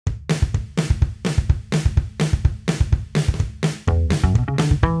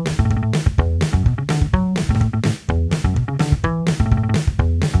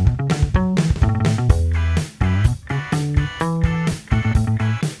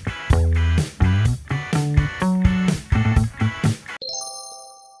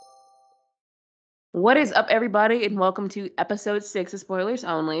What is up, everybody, and welcome to episode 6 of Spoilers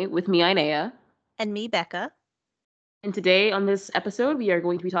Only with me, Inea. And me, Becca. And today on this episode, we are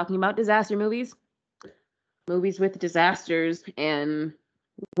going to be talking about disaster movies. Movies with disasters and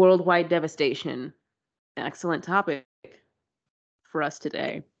worldwide devastation. Excellent topic for us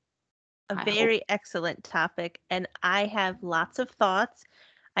today. A I hope. very excellent topic, and I have lots of thoughts.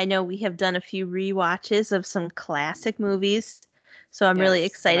 I know we have done a few rewatches of some classic movies, so I'm really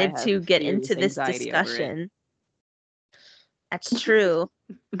Yes, and I excited have to get serious into this anxiety over it. discussion. That's true.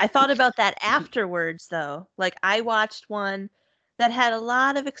 I thought about that afterwards, though. Like, I watched one that had a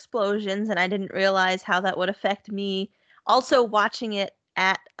lot of explosions, and I didn't realize how that would affect me. Also, watching it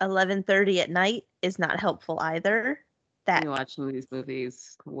at 11:30 at night is not helpful either. Me That watching these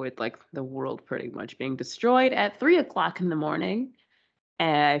movies with like the world pretty much being destroyed at 3 o'clock in the morning.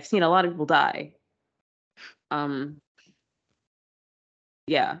 And I've seen a lot of people die. Um,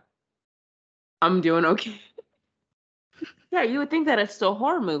 yeah, I'm doing okay. Yeah, you would think that it's still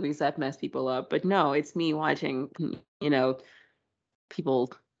horror movies that mess people up, but no, it's me watching,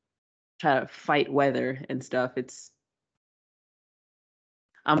 people try to fight weather and stuff.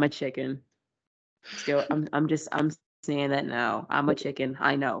 I'm a chicken. Still, I'm saying that now. I'm a chicken.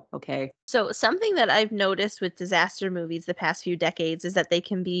 I know, okay? So, something that I've noticed with disaster movies the past few decades is that they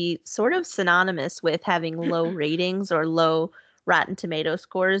can be sort of synonymous with having low ratings or low Rotten Tomato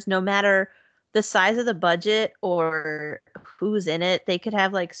scores, no matter the size of the budget or who's in it. They could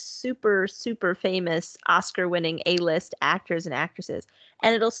have like super, super famous Oscar winning A-list actors and actresses,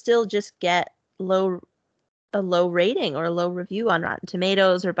 and it'll still just get a low rating or a low review on Rotten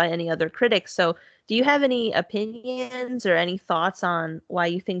Tomatoes or by any other critics. So, do you have any opinions or any thoughts on why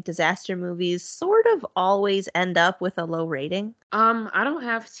you think disaster movies sort of always end up with a low rating? I don't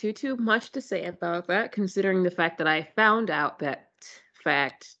have too much to say about that, considering the fact that I found out that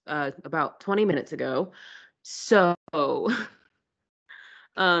fact about 20 minutes ago. So,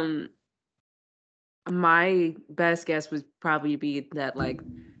 um, my best guess would probably be that like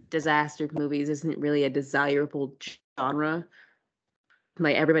disaster movies isn't really a desirable genre.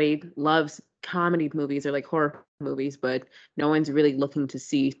 Like everybody loves comedy movies or like horror movies, but no one's really looking to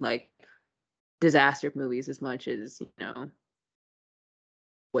see like disaster movies as much as,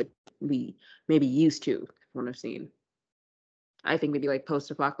 what we maybe used to want to have seen. I think maybe like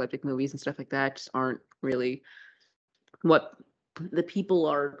post-apocalyptic movies and stuff like that just aren't really what the people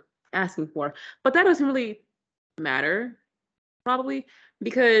are asking for. But that doesn't really matter, probably,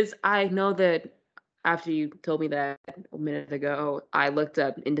 because I know that after you told me that a minute ago, I looked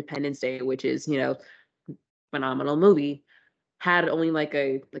up Independence Day, which is, phenomenal movie, had only like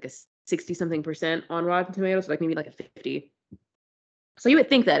a 60 something percent on Rotten Tomatoes, like maybe like a 50. So you would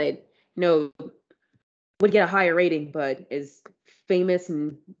think that it, would get a higher rating, but as famous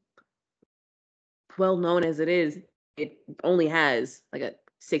and well known as it is, it only has like a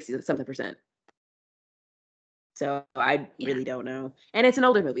 60 something percent. So I Yeah. really don't know. And it's an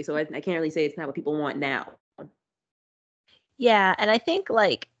older movie, so I can't really say it's not what people want now. Yeah, and I think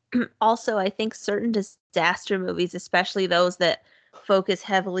like also I think certain disaster movies, especially those that focus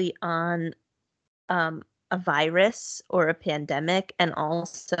heavily on a virus or a pandemic and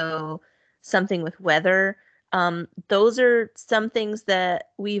also something with weather. Those are some things that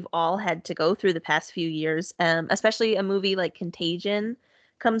we've all had to go through the past few years, especially a movie like Contagion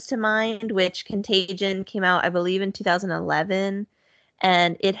comes to mind, which Contagion came out, I believe, in 2011,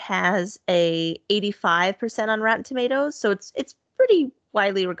 and it has a 85% on Rotten Tomatoes, so it's pretty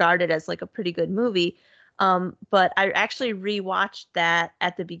widely regarded as like a pretty good movie. But I actually rewatched that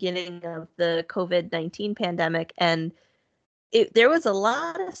at the beginning of the COVID-19 pandemic, and there was a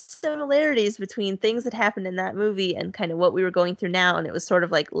lot of similarities between things that happened in that movie and kind of what we were going through now. And it was sort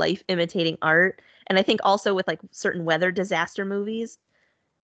of like life imitating art. And I think also with like certain weather disaster movies,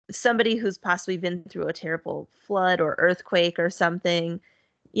 somebody who's possibly been through a terrible flood or earthquake or something,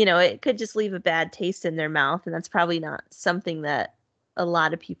 it could just leave a bad taste in their mouth. And that's probably not something that a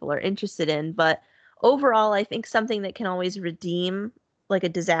lot of people are interested in. But overall, I think something that can always redeem like a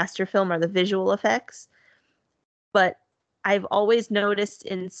disaster film are the visual effects. But I've always noticed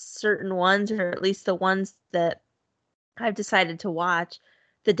in certain ones, or at least the ones that I've decided to watch,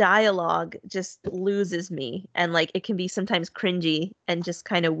 the dialogue just loses me. And like it can be sometimes cringy and just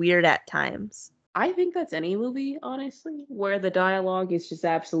kind of weird at times. I think that's any movie, honestly, where the dialogue is just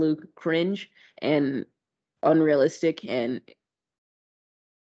absolute cringe and unrealistic and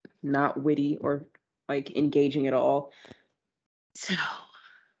not witty or like engaging at all. So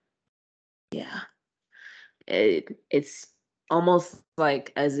yeah, it's almost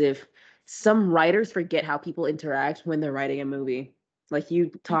like as if some writers forget how people interact when they're writing a movie. Like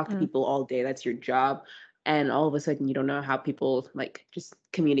you talk to Mhm. people all day, that's your job, and all of a sudden you don't know how people like just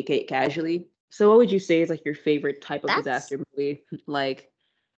communicate casually. So what would you say is like your favorite type of That's disaster movie? Like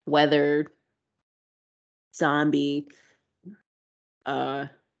weather, zombie, uh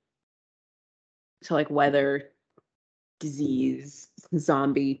so like weather, disease,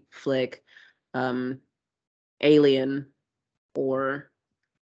 zombie flick, um, alien, or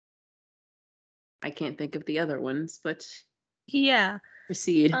I can't think of the other ones, but yeah.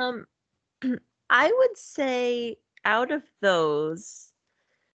 proceed. Um I would say out of those,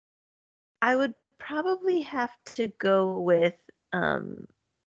 I would probably have to go with um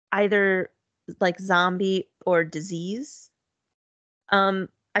either like zombie or disease.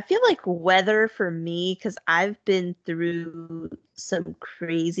 I feel like weather for me, because I've been through some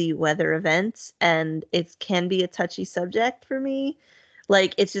crazy weather events and it can be a touchy subject for me.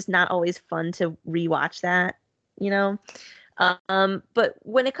 Like it's just not always fun to rewatch that, you know? But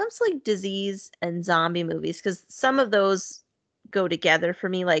when it comes to like disease and zombie movies, because some of those go together for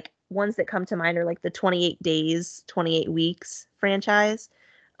me, like ones that come to mind are like the 28 Days, 28 Weeks franchise.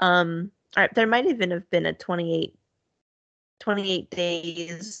 There might even have been a 28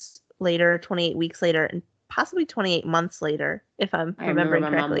 days later, 28 weeks later, and possibly 28 months later, if I'm I remember remembering my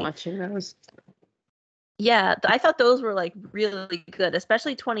mom correctly. watching those. Yeah, I thought those were like really good,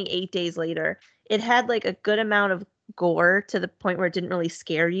 especially 28 days later. It had like a good amount of gore to the point where it didn't really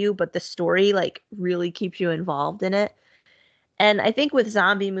scare you, but the story like really keeps you involved in it. And I think with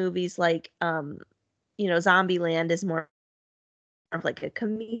zombie movies like Zombieland is more of like a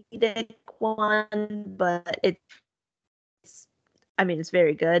comedic one, but it's I mean, it's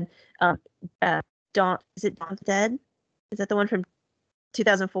very good. Uh, is it Dawn of the Dead? Is that the one from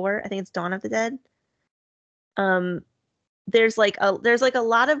 2004? I think it's Dawn of the Dead. Um, there's like a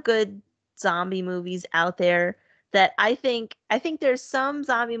lot of good zombie movies out there that I think there's some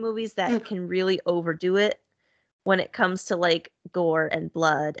zombie movies that can really overdo it when it comes to like gore and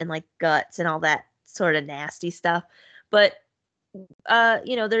blood and like guts and all that sort of nasty stuff. But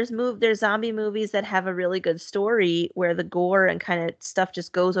there's zombie movies that have a really good story where the gore and kind of stuff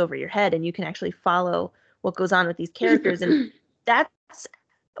just goes over your head and you can actually follow what goes on with these characters. And that's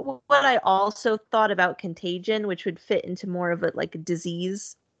what I also thought about Contagion, which would fit into more of a like a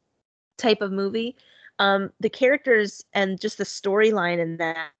disease type of movie. The characters and just the storyline in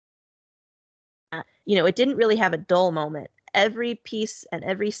that, it didn't really have a dull moment. Every piece and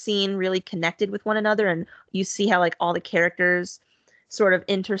every scene really connected with one another, and you see how like all the characters sort of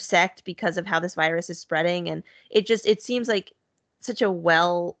intersect because of how this virus is spreading, and it seems like such a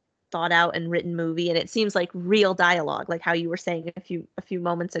well thought out and written movie, and it seems like real dialogue, like how you were saying a few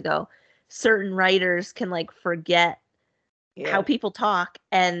moments ago. Certain writers can like forget how Yeah. people talk,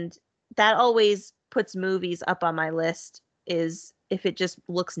 and that always puts movies up on my list, is if it just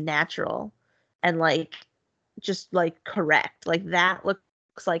looks natural and like just like correct, like that looks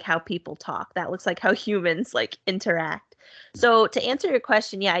like how people talk, that looks like how humans like interact. So to answer your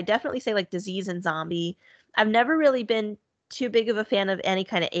question, yeah, I definitely say like disease and zombie. I've never really been too big of a fan of any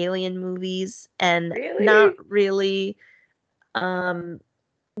kind of alien movies, and not Really? really um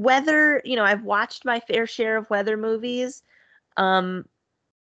weather, I've watched my fair share of weather movies, um,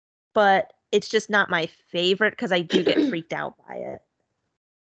 but it's just not my favorite because I do get freaked out by it.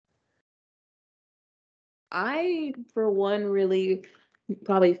 I, for one, really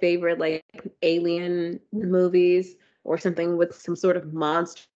probably favorite like alien movies or something with some sort of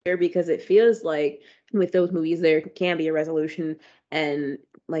monster because it feels like with those movies there can be a resolution and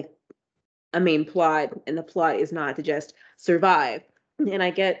like a main plot, and the plot is not to just survive. And I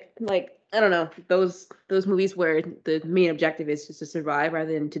get like I don't know those movies where the main objective is just to survive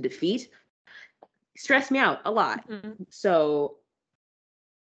rather than to defeat stress me out a lot. Mhm. So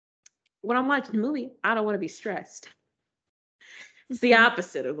when I'm watching a movie, I don't want to be stressed. It's the Mhm.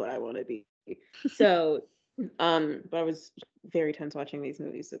 opposite of what I want to be. So, but I was very tense watching these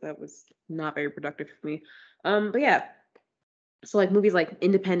movies, so that was not very productive for me. But yeah, so like movies like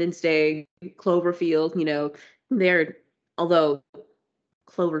Independence Day, Cloverfield, they're although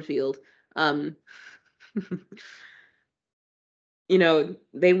Cloverfield, um,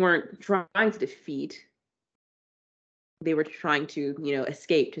 they weren't trying to defeat, they were trying to,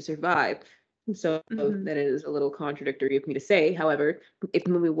 escape to survive. So Mhm. that is a little contradictory of me to say. However, if the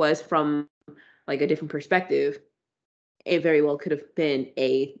movie was from like a different perspective, it very well could have been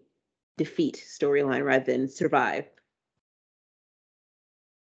a defeat storyline rather than survive.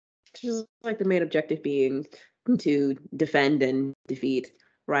 Just like the main objective being to defend and defeat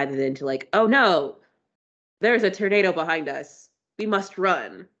rather than to like, oh no, there's a tornado behind us. We must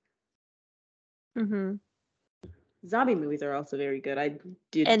run. Mhm. Zombie movies are also very good. I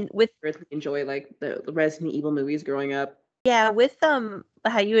did And with really enjoy like the Resident Evil movies growing up. yeah, with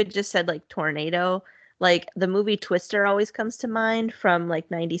how you had just said like tornado, like the movie Twister always comes to mind from like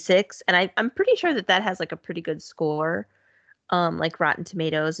 96, and I'm pretty sure that that has like a pretty good score, like Rotten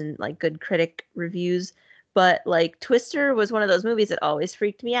Tomatoes and like good critic reviews. But like Twister was one of those movies that always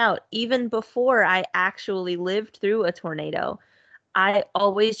freaked me out even before I actually lived through a tornado. I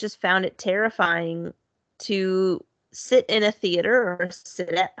always just found it terrifying to sit in a theater or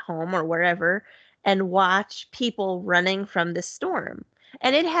sit at home or wherever and watch people running from the storm.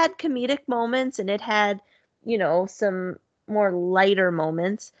 And it had comedic moments and it had, some more lighter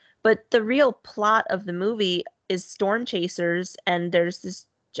moments, but the real plot of the movie is storm chasers and there's this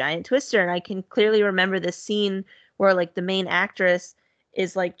giant twister, and I can clearly remember this scene where like the main actress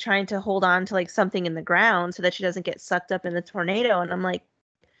is like trying to hold on to like something in the ground so that she doesn't get sucked up in the tornado, and I'm like,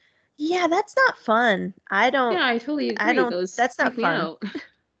 yeah, that's not fun. Yeah, I totally I agree. don't Those That's not freak me fun. out.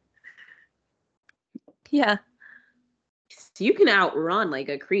 Yeah. So you can outrun like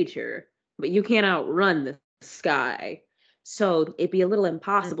a creature, but you can't outrun the sky. So it'd be a little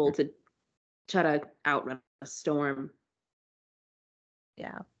impossible Mhm. to try to outrun a storm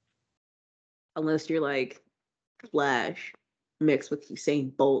Yeah. unless you're like Flash mixed with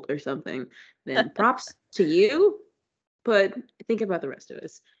Usain Bolt or something. Then props to you, but think about the rest of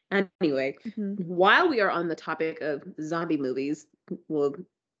us. Anyway, Mhm. while we are on the topic of zombie movies, well,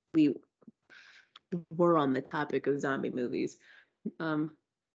 we were on the topic of zombie movies. Um,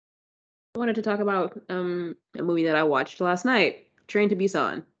 I wanted to talk about a movie that I watched last night, Train to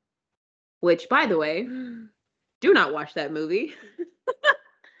Busan, which, by the way, do not watch that movie.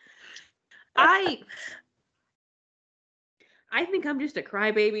 I I think I'm just a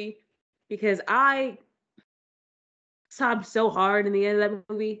crybaby because I sobbed so hard in the end of that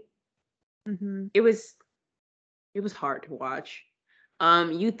movie. Mhm. It was hard to watch.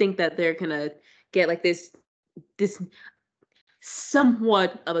 You think that they're gonna get like this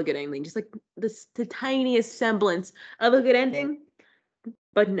somewhat of a good ending, just like the tiniest semblance of a good ending,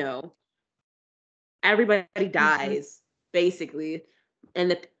 but no, everybody Mhm. dies basically,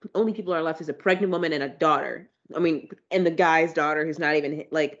 and the only people are left is a pregnant woman and a daughter. I mean, and the guy's daughter who's not even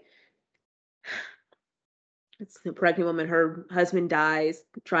like it's the pregnant woman. Her husband dies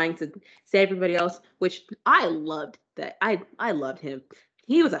trying to save everybody else, which I loved. That I loved him.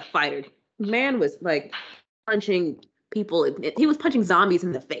 He was a fighter. Man was like punching people. He was punching zombies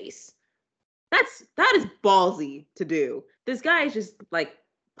in the face. That is ballsy to do. This guy is just like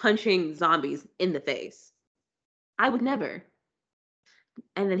punching zombies in the face. I would never.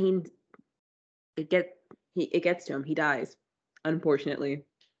 And then it get it gets to him. He dies, unfortunately.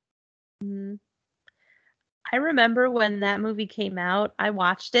 Mhm. I remember when that movie came out, I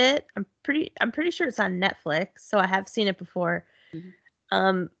watched it. I'm pretty sure it's on Netflix, so I have seen it before.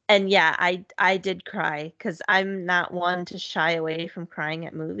 Mhm. And yeah, I did cry because I'm not one to shy away from crying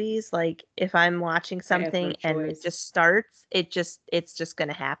at movies. Like if I'm watching I have no something and it choice. just starts, it's just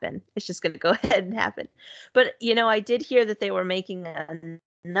gonna happen. It's just gonna go ahead and happen. But I did hear that they were making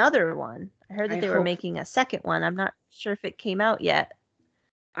another one. I heard I that they were hope making a second one. I'm not sure if it came out yet.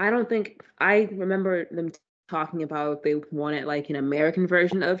 I don't think I remember them talking about they wanted like an American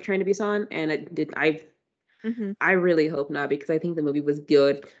version of Train to Busan, and it did. Hmm. I really hope not because I think the movie was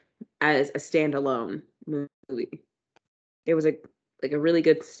good as a standalone movie. It was a really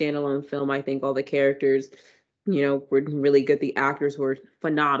good standalone film. I think all the characters, were really good. The actors were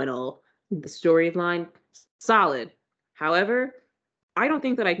phenomenal. The storyline solid. However, I don't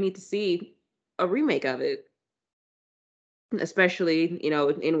think that I need to see a remake of it, especially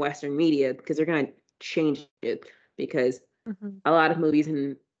in Western media, because they're gonna change it because Hmm. a lot of movies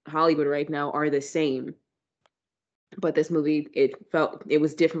in Hollywood right now are the same. But this movie, it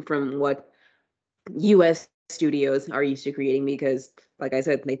was different from what US studios are used to creating because, like I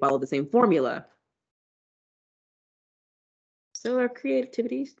said, they follow the same formula. So our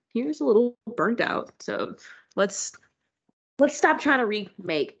creativity here's a little burnt out. So let's let's stop trying to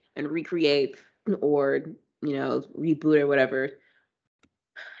remake and recreate or reboot or whatever.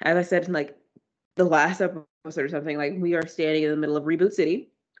 As I said in like the last episode or something, like we are standing in the middle of reboot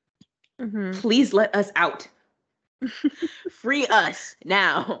city. Hmm. Please let us out. Free us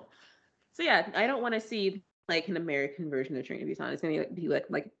now. So yeah, I don't want to see like an American version of Train to Busan. It's gonna be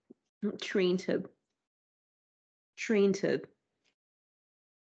like train to train to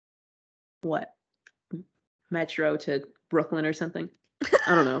what? Metro to Brooklyn or something.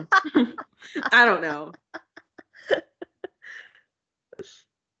 I don't know. I don't know.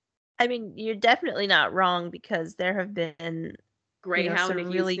 I mean, you're definitely not wrong because there have been, Greyhound to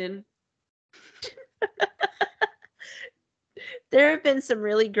some really Houston. there have been some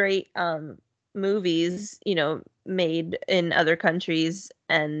really great movies, made in other countries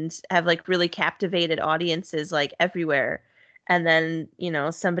and have like really captivated audiences like everywhere. And then,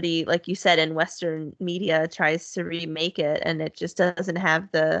 somebody, like you said, in Western media tries to remake it and it just doesn't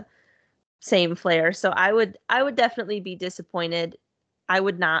have the same flair. So I would definitely be disappointed. I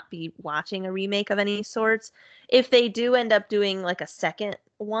would not be watching a remake of any sorts. If they do end up doing like a second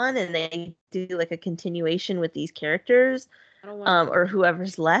one and they do like a continuation with these characters, I don't want or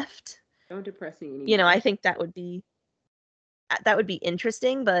whoever's left, don't depress me anymore. I think that would be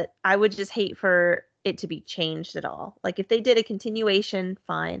interesting, but I would just hate for it to be changed at all. Like if they did a continuation,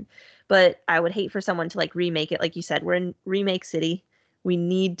 fine, but I would hate for someone to like remake it. Like you said, we're in remake city. We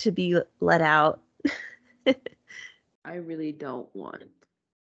need to be let out. I really don't want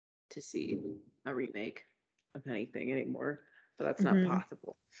to see a remake of anything anymore, but that's not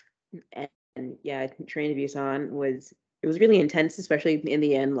possible. And yeah, Train to Busan was really intense, especially in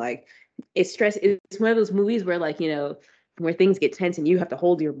the end. Like it's one of those movies where like where things get tense and you have to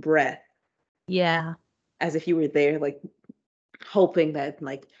hold your breath. Yeah. As if you were there, like hoping that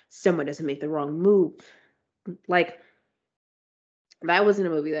like someone doesn't make the wrong move. Like that wasn't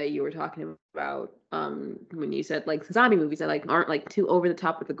a movie that you were talking about when you said like zombie movies that like aren't like too over the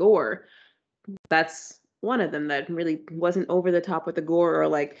top with the gore. That's one of them that really wasn't over the top with the gore or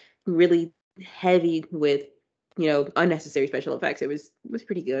like really heavy with unnecessary special effects. It was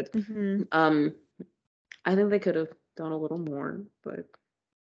pretty good. I think they could have done a little more, but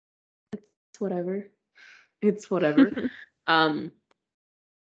it's whatever. It's whatever. But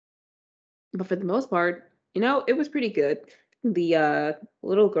for the most part, it was pretty good. The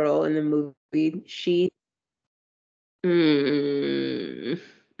little girl in the movie, she mm,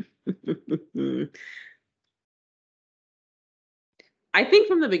 I think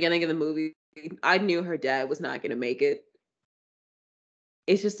from the beginning of the movie, I knew her dad was not going to make it.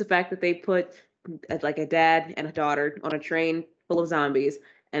 It's just the fact that they put like a dad and a daughter on a train full of zombies,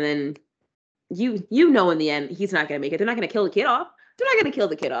 and then in the end he's not going to make it. They're not going to kill the kid off. They're not going to kill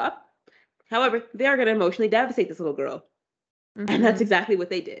the kid off. However, they are going to emotionally devastate this little girl, and that's exactly what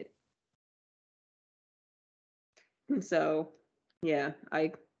they did. So, yeah,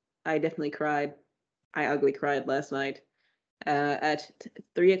 I definitely cried. I ugly cried last night at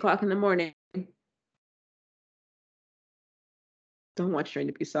 3:00 in the morning. Don't watch Train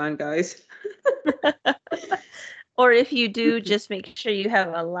to Busan, guys. Or if you do, just make sure you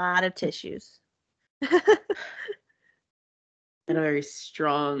have a lot of tissues. And a very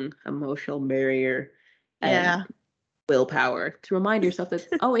strong emotional barrier. Yeah. And willpower to remind yourself that,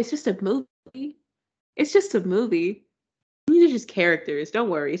 oh, it's just a movie. It's just a movie. These are just characters. Don't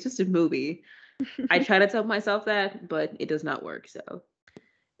worry. It's just a movie. I try to tell myself that, but it does not work.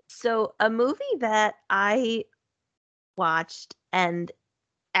 So a movie that I watched and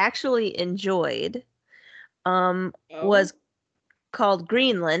actually enjoyed was called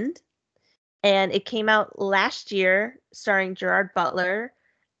Greenland, and it came out last year starring Gerard Butler.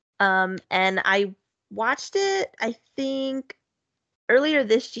 And I watched it, I think, earlier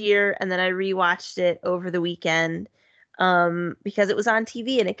this year, and then I rewatched it over the weekend because it was on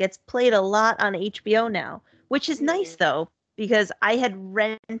TV and it gets played a lot on HBO now, which is nice though, because I had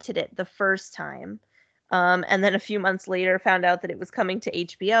rented it the first time. And then a few months later found out that it was coming to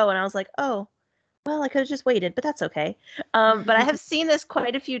HBO, and I was like, oh, well, I could have just waited, but that's okay. But I have seen this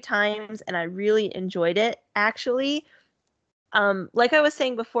quite a few times and I really enjoyed it, actually. Like I was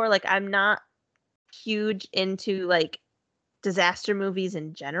saying before, like I'm not huge into like disaster movies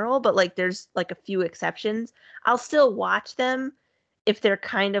in general, but like there's like a few exceptions. I'll still watch them if they're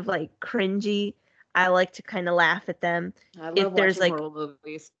kind of like cringy. I like to kind of laugh at them. I love If there's watching like horror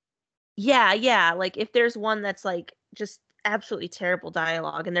movies. yeah, like if there's one that's like just absolutely terrible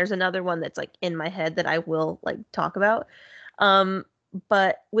dialogue and there's another one that's like in my head that I will like talk about.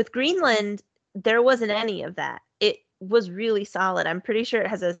 But with Greenland, there wasn't any of that. It was really solid. I'm pretty sure it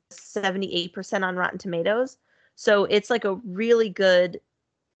has a 78% on Rotten Tomatoes. So it's like a really good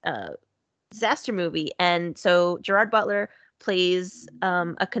disaster movie. And so Gerard Butler plays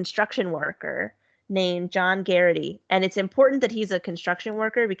a construction worker named John Garrity. And it's important that he's a construction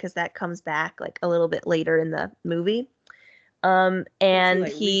worker because that comes back like a little bit later in the movie. And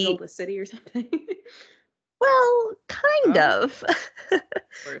he rebuild a city or something. Well, kind of.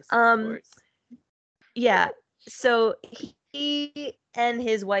 Of course. Yeah. So he and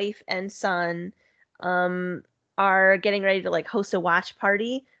his wife and son are getting ready to like host a watch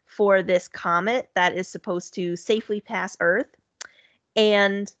party for this comet that is supposed to safely pass Earth.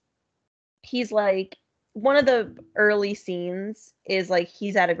 And he's like, one of the early scenes is like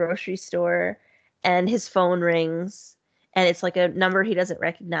he's at a grocery store and his phone rings and it's like a number he doesn't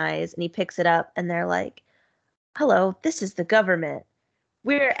recognize, and he picks it up, and they're like, "Hello, this is the government.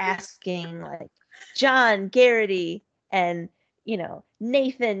 We're asking like John Garrity and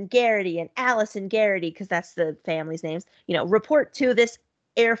Nathan Garrity and Allison Garrity, because that's the family's names, report to this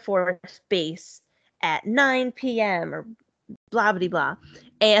Air Force base at 9 p.m. or blah blah blah."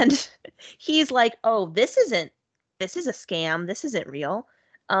 And he's like, "Oh, this is a scam. This isn't real."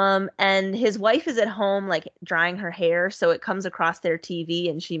 And his wife is at home like drying her hair, so it comes across their TV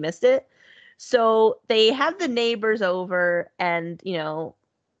and she missed it. So they have the neighbors over and,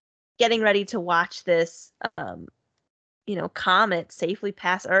 getting ready to watch this, comet safely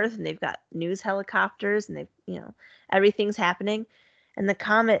pass Earth. And they've got news helicopters and everything's happening. And the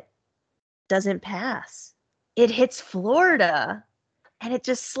comet doesn't pass. It hits Florida and it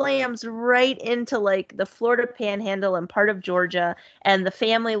just slams right into like the Florida Panhandle and part of Georgia. And the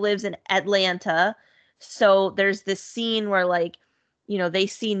family lives in Atlanta. So there's this scene where like, they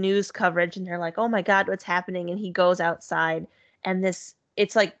see news coverage and they're like, "Oh my God, what's happening?" And he goes outside and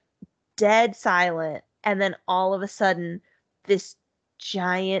it's like dead silent. And then all of a sudden, this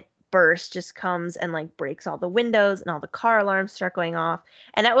giant burst just comes and like breaks all the windows and all the car alarms start going off.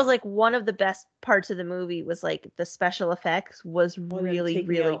 And that was like one of the best parts of the movie, was like the special effects was really,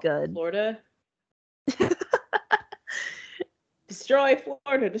 really good. Florida. Destroy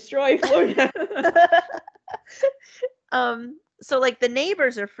Florida, destroy Florida. So like the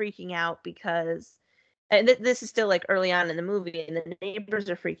neighbors are freaking out because, and this is still like early on in the movie, and the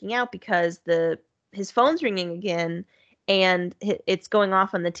neighbors are freaking out because his phone's ringing again, and it's going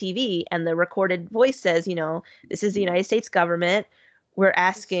off on the TV, and the recorded voice says, "This is the United States government. We're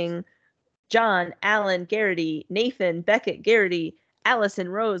asking John Allen Garrity, Nathan Beckett Garrity, Allison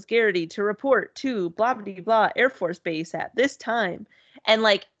Rose Garrity to report to blah blah blah Air Force Base at this time." And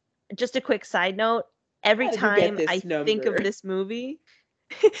like, just a quick side note, every time I think of this movie,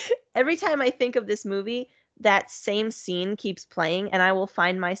 that same scene keeps playing, and I will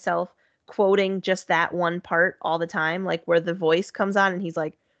find myself quoting just that one part all the time, like where the voice comes on and he's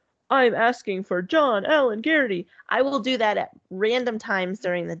like, "I'm asking for John Allen Garrity." I will do that at random times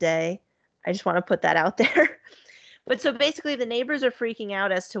during the day. I just want to put that out there. But so basically the neighbors are freaking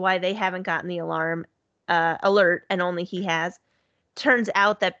out as to why they haven't gotten the alarm alert, and only he has. Turns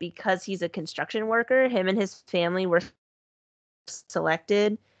out that because he's a construction worker, him and his family were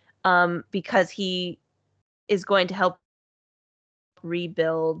selected because he is going to help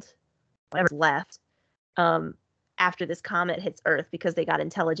rebuild whatever's left after this comet hits Earth, because they got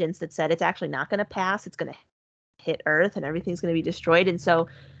intelligence that said it's actually not going to pass. It's going to hit Earth and everything's going to be destroyed. And so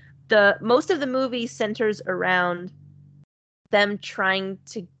most of the movie centers around them trying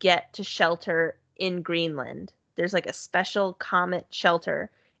to get to shelter in Greenland. There's like a special comet shelter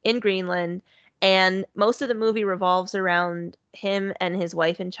in Greenland, and most of the movie revolves around him and his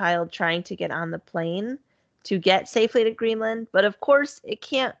wife and child trying to get on the plane to get safely to Greenland. But of course, it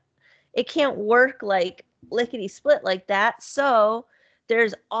can't work like lickety split like that. So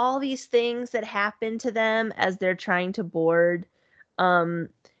there's all these things that happen to them as they're trying to board.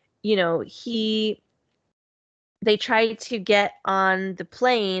 They try to get on the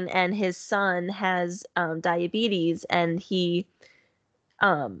plane, and his son has diabetes, and the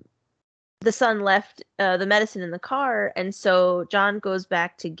son left the medicine in the car, and so John goes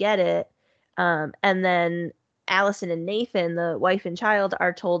back to get it, and then Allison and Nathan, the wife and child,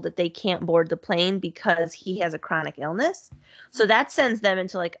 are told that they can't board the plane because he has a chronic illness. So that sends them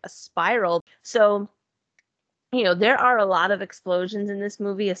into like a spiral. So, there are a lot of explosions in this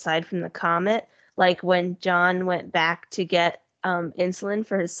movie aside from the comet. Like when John went back to get insulin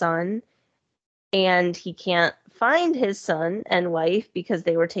for his son, and he can't find his son and wife because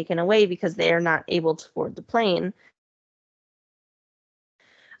they were taken away because they are not able to board the plane.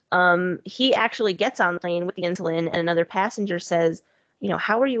 He actually gets on the plane with the insulin, and another passenger says,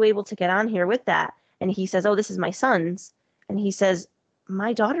 "How are you able to get on here with that?" And he says, "Oh, this is my son's." And he says,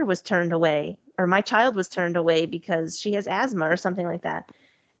 "My daughter was turned away, or my child was turned away because she has asthma," or something like that.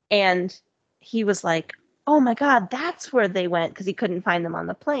 And he was like, "Oh my God, that's where they went," because he couldn't find them on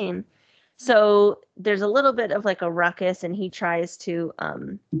the plane. So there's a little bit of like a ruckus, and he tries to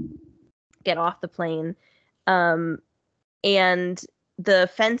get off the plane. And the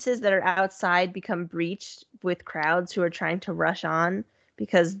fences that are outside become breached with crowds who are trying to rush on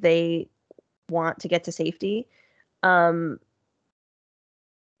because they want to get to safety.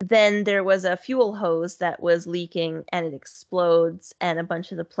 Then there was a fuel hose that was leaking, and it explodes, and a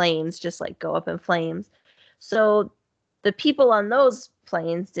bunch of the planes just like go up in flames. So the people on those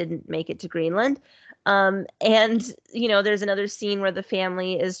planes didn't make it to Greenland. And there's another scene where the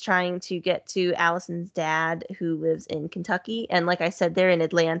family is trying to get to Allison's dad, who lives in Kentucky, and like I said, they're in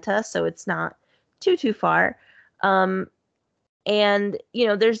Atlanta, so it's not too far. And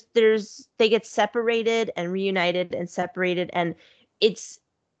there's they get separated and reunited and separated, and it's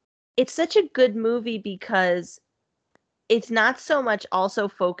such a good movie because it's not so much also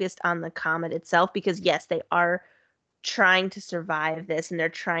focused on the comet itself, because yes, they are trying to survive this and they're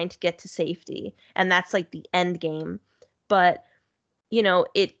trying to get to safety, and that's like the end game. But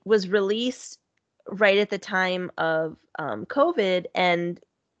it was released right at the time of COVID, and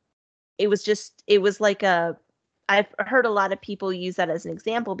it was like I've heard a lot of people use that as an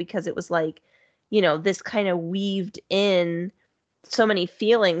example, because it was like, this kind of weaved in so many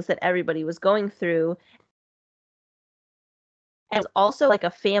feelings that everybody was going through. And it was also like a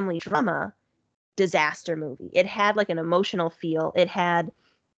family drama disaster movie. It had like an emotional feel. It had,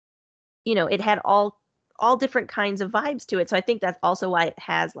 it had all different kinds of vibes to it. So I think that's also why it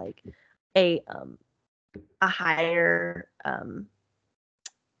has like a higher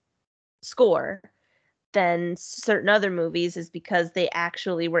score than certain other movies, is because they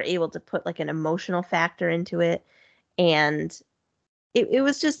actually were able to put like an emotional factor into it. And it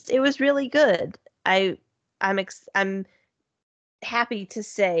was really good. I'm happy to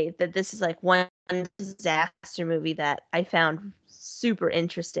say that this is like one disaster movie that I found super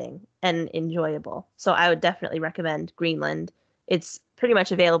interesting and enjoyable. So I would definitely recommend Greenland. It's pretty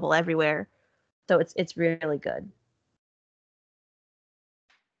much available everywhere, so it's really good.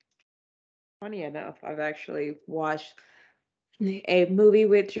 Funny enough, I've actually watched a movie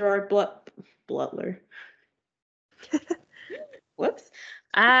with Butler. Whoops.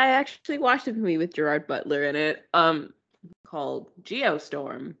 I actually watched a movie with Gerard Butler in it, called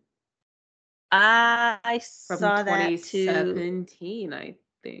Geostorm I from saw that too. 2017, I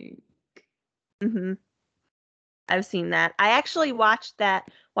think. hmm I've seen that. I actually watched that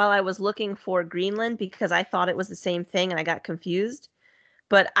while I was looking for Greenland, because I thought it was the same thing and I got confused.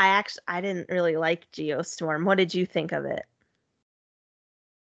 But I didn't really like Geostorm. What did you think of it?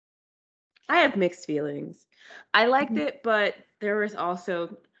 I have mixed feelings. I liked Mhm. it, but there was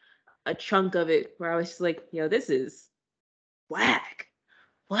also a chunk of it where I was just like, this is whack.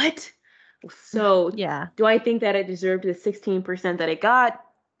 What? So, Yeah. do I think that it deserved the 16% that it got?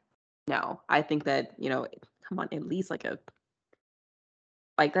 No. I think that, come on, at least that's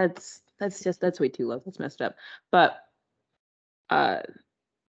way too low. That's messed up. But uh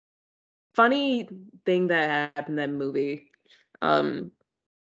funny thing that happened in that movie. Um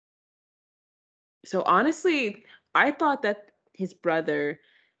so honestly, I thought that his brother,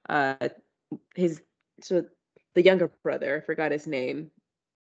 uh his so the younger brother, I forgot his name,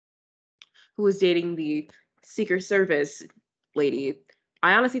 who was dating the Secret Service lady.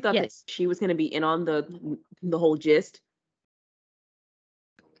 I honestly thought that Yes. she was going to be in on the whole gist,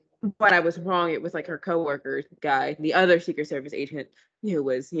 but I was wrong. It was like her coworker guy, the other Secret Service agent, who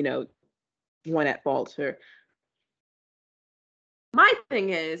was, one at fault. Her. My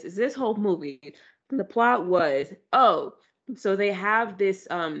thing is this whole movie, the plot was, oh, so they have this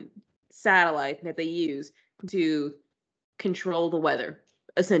satellite that they use to control the weather,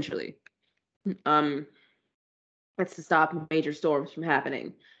 essentially. Um, that's to stop major storms from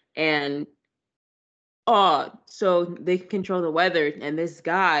happening. And so they can control the weather, and this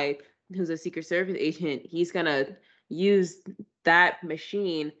guy who's a Secret Service agent, he's gonna use that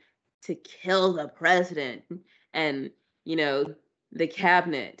machine to kill the president and, you know, the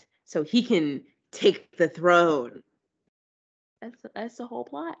cabinet so he can take the throne. That's the whole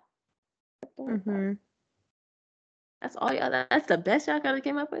plot. That's the whole plot. hmm That's all y'all. That's the best y'all ever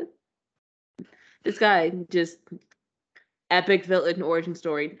came up with. This guy just epic villain origin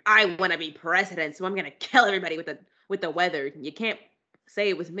story. I want to be president, so I'm gonna kill everybody with the weather. You can't say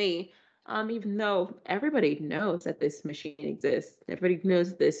it was me. Even though everybody knows that this machine exists, everybody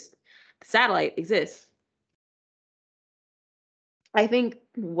knows this satellite exists. I think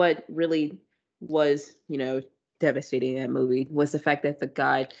what really was, devastating in that movie was the fact that the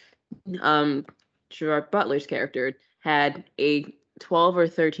guy, um, Gerard Butler's character, had a 12 or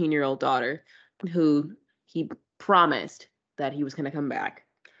 13-year-old daughter who he promised that he was going to come back.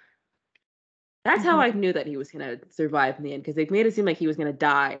 That's how hmm I knew that he was going to survive in the end, because they made it seem like he was going to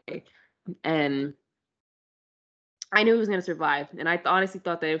die. And I knew he was going to survive. And I honestly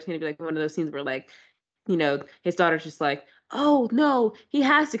thought that it was going to be like one of those scenes where, like, his daughter's just like, oh, no, he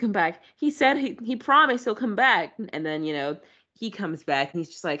has to come back. He said he promised he'll come back. And then, he comes back and he's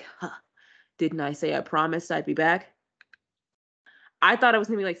just like, huh, didn't I say I promised I'd be back? I thought it was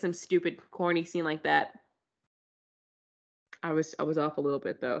going to be like some stupid, corny scene like that. I was off a little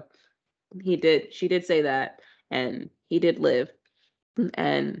bit, though. She did say that, and he did live.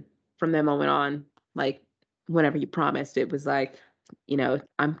 And from that moment on, like whenever he promised, it was like,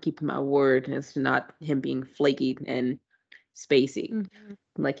 I'm keeping my word, and it's not him being flaky and spacey Mhm.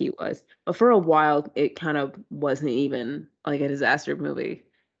 like he was. But for a while, it kind of wasn't even like a disaster movie.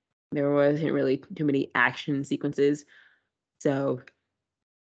 There wasn't really too many action sequences. So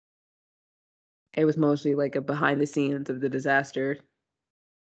it was mostly like a behind the scenes of the disaster.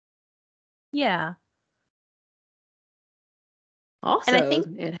 Yeah. And I Also,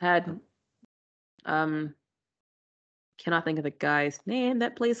 think it had um cannot think of the guy's name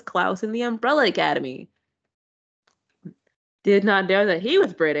that plays Klaus in the Umbrella Academy. Did not know that he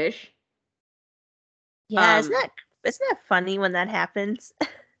was British. yeah, Um isn't that funny when that happens?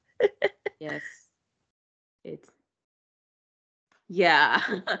 yes. It's yeah.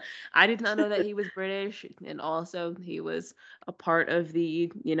 I did not know that he was British, and also he was a part of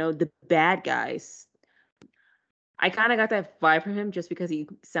the bad guys. I kind of got that vibe from him just because he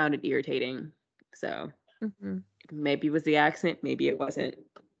sounded irritating. So Mhm. maybe it was the accent, maybe it wasn't.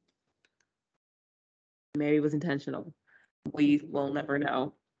 Maybe it was intentional. We will never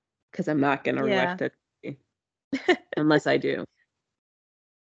know because I'm not gonna rewatch Yeah. that movie unless I do.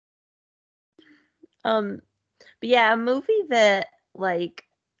 Um, but yeah, a movie that like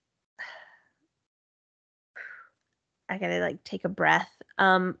I gotta like take a breath.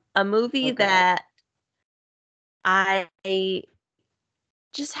 A movie Okay. that I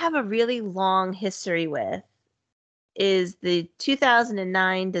just have a really long history with is the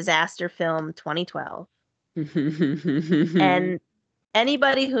 2009 disaster film 2012. And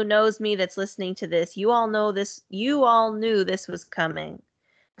anybody who knows me that's listening to this, you all know this, you all knew this was coming,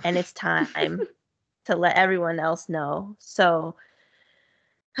 and it's time to let everyone else know. So,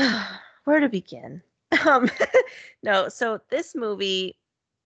 where to begin? Um, no, so this movie,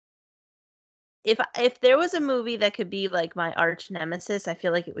 if there was a movie that could be like my arch nemesis, I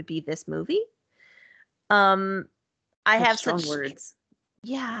feel like it would be this movie. Um, I Such have strong such words.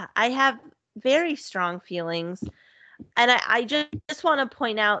 yeah, I have very strong feelings. And I just want to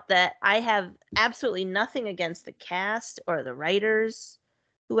point out that I have absolutely nothing against the cast or the writers,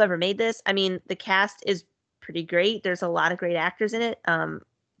 whoever made this. I mean, the cast is pretty great. There's a lot of great actors in it.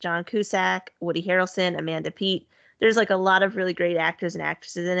 John Cusack, Woody Harrelson, Amanda Peet. There's like a lot of really great actors and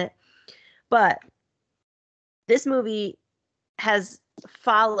actresses in it. But this movie has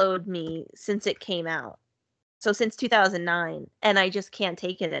followed me since it came out. So since 2009, and I just can't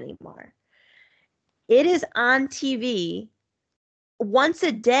take it anymore. It is on TV once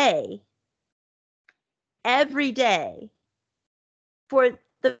a day, every day for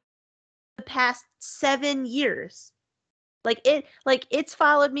the past 7 years. It's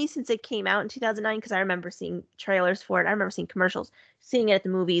followed me since it came out in 2009 because I remember seeing trailers for it. I remember seeing commercials, seeing it at the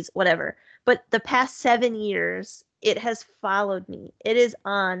movies, whatever. But the past 7 years, it has followed me. It is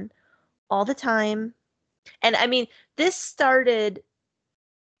on all the time. And I mean, this started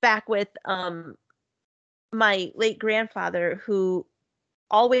back with my late grandfather who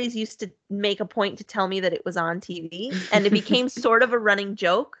always used to make a point to tell me that it was on TV, and it became sort of a running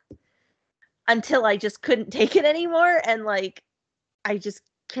joke until I just couldn't take it anymore, and like I just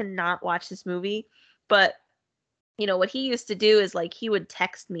cannot watch this movie. But what he used to do is like he would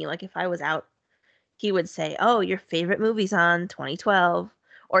text me like if I was out, he would say, "Oh, your favorite movie's on 2012."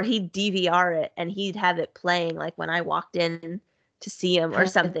 Or he'd DVR it and he'd have it playing like when I walked in to see him or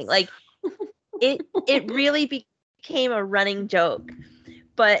something. That's Like it really became a running joke.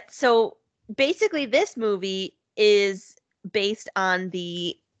 But so basically this movie is based on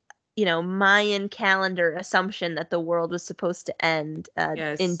the Mayan calendar assumption that the world was supposed to end in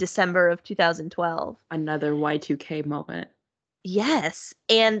yes. December of 2012. Another Y2K moment. Yes,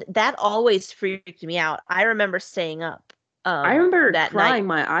 and that always freaked me out. I remember staying up I remember that night. crying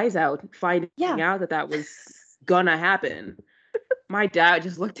my eyes out, finding Yeah. out that was gonna happen. My dad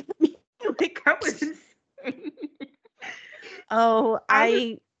just looked at me like I was insane. Oh, I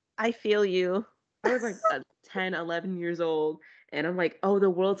was I feel you. I was like 10, 11 years old, and I'm like, oh, the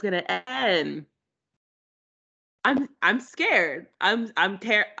world's gonna end. I'm scared.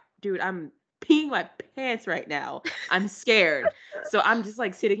 Dude, I'm peeing my pants right now. I'm scared. So I'm just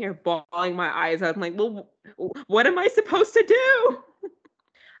like sitting here bawling my eyes out. I'm like, well, what am I supposed to do?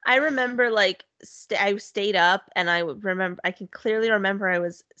 I remember like I stayed up and I can clearly remember I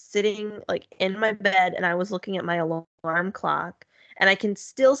was sitting like in my bed and I was looking at my alarm clock and I can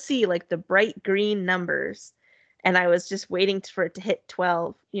still see like the bright green numbers and I was just waiting for it to hit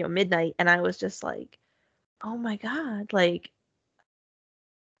 12, midnight, and I was just like, "Oh my God, like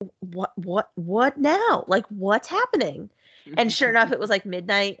what now? Like what's happening?" And sure enough, it was like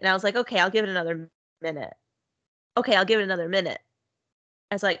midnight, and I was like, okay, I'll give it another minute. Okay, I'll give it another minute.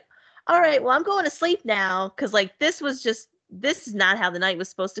 I was like, all right, well, I'm going to sleep now because like this is not how the night was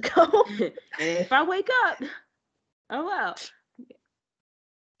supposed to go. And if I wake up, oh well.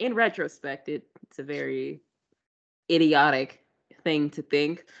 In retrospect, it's a very idiotic thing to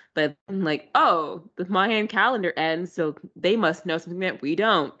think that like, oh, the Mayan calendar ends, so they must know something that we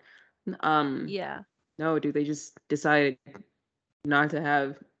don't. Yeah. No, dude, they just decided not to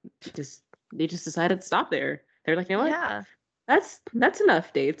have they just decided to stop there. They're like, you know what? Yeah. That's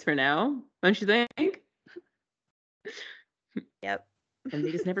enough dates for now, don't you think? Yep. And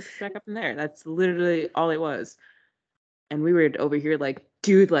they just never picked back up from there. That's literally all it was. And we were over here like,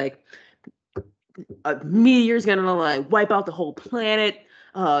 dude, like a meteor's gonna like wipe out the whole planet.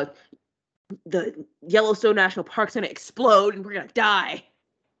 The Yellowstone National Park's gonna explode and we're gonna die.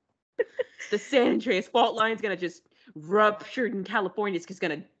 The San Andreas fault line's gonna just rupture in California. It's just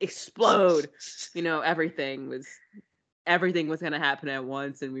gonna explode. You know, everything was gonna happen at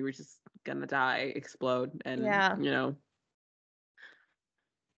once, and we were just gonna die, explode, and Yeah. you know,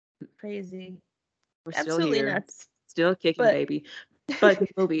 Crazy. we're still Absolutely here, nuts. still kicking, But baby. But the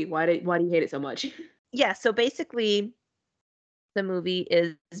movie, why do you hate it so much? yeah, so basically the movie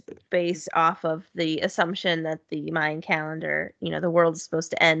is based off of the assumption that the Mayan calendar, the world is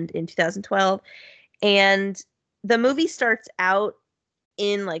supposed to end in 2012. And the movie starts out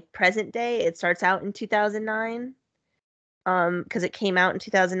in like present day. It starts out in 2009. Because it came out in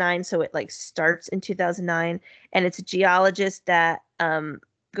 2009, so it like starts in 2009, and it's a geologist that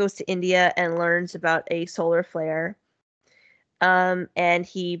goes to India and learns about a solar flare. And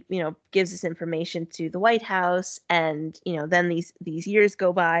he, gives this information to the White House, and then these years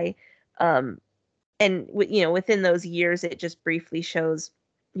go by, and within those years, it just briefly shows,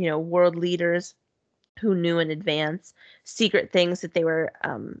 world leaders who knew in advance secret things that they were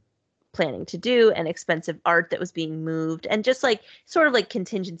planning to do, and expensive art that was being moved, and just like sort of like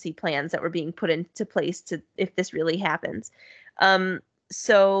contingency plans that were being put into place to if this really happens.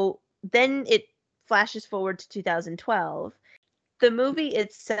 So then it flashes forward to 2012. The movie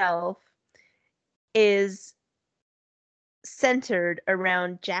itself is centered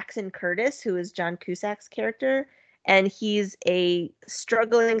around Jackson Curtis, who is John Cusack's character, and he's a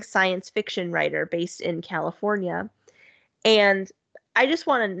struggling science fiction writer based in California. And I just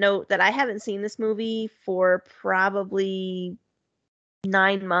want to note that I haven't seen this movie for probably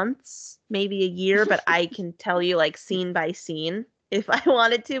 9 months, maybe a year, but I can tell you like scene by scene if I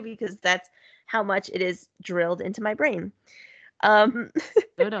wanted to, because that's how much it is drilled into my brain. No,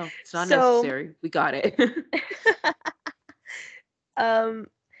 it's not necessary. We got it.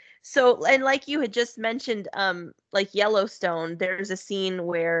 So, and like you had just mentioned, like Yellowstone, there's a scene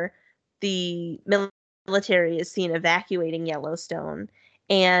where the military is seen evacuating Yellowstone,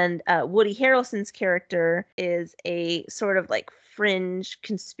 and Woody Harrelson's character is a sort of like fringe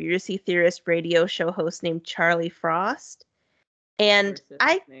conspiracy theorist radio show host named Charlie Frost. And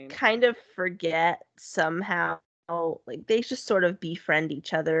I kind of forget somehow, like they just sort of befriend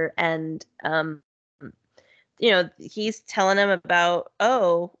each other, and he's telling him about,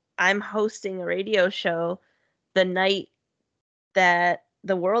 oh, I'm hosting a radio show the night that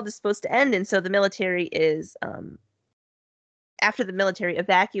the world is supposed to end. And so the military is, after the military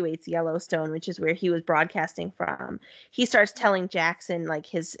evacuates Yellowstone, which is where he was broadcasting from, he starts telling Jackson like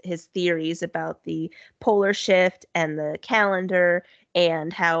his theories about the polar shift and the calendar,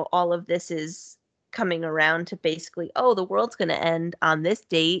 and how all of this is coming around to basically, oh, the world's going to end on this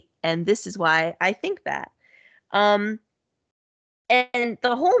date, and this is why I think that. And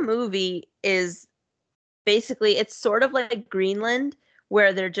the whole movie is basically, it's sort of like Greenland,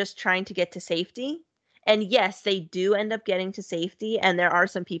 where they're just trying to get to safety. And yes, they do end up getting to safety, and there are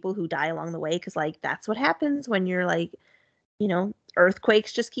some people who die along the way, because like that's what happens when you're like,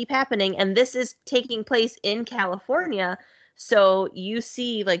 earthquakes just keep happening. And this is taking place in California, so you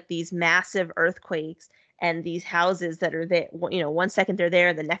see like these massive earthquakes, and these houses that are there, 1 second they're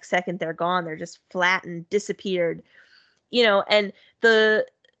there, the next second they're gone, they're just flattened, disappeared. And the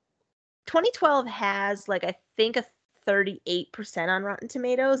 2012 has like, I think, a 38% on Rotten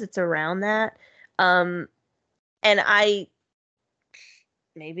Tomatoes. It's around that. And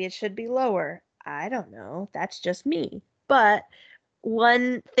maybe it should be lower. I don't know. That's just me. But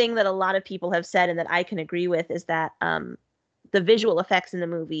one thing that a lot of people have said, and that I can agree with, is that the visual effects in the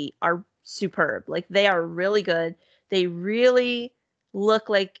movie are superb. Like, they are really good. They really look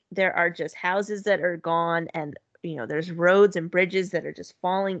like there are just houses that are gone, and there's roads and bridges that are just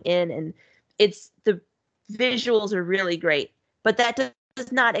falling in, and the visuals are really great. But that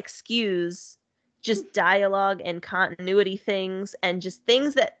does not excuse just dialogue and continuity things and just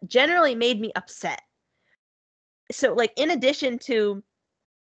things that generally made me upset. So like in addition to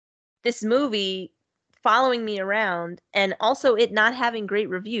this movie following me around and also it not having great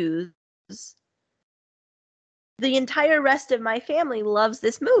reviews, the entire rest of my family loves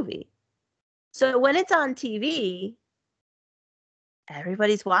this movie. So when it's on TV,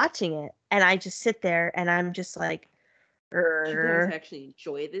 everybody's watching it. And I just sit there and I'm just like, You guys actually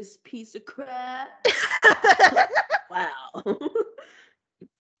enjoy this piece of crap? Wow.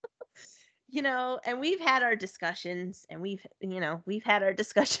 You know, and we've had our discussions and we've had our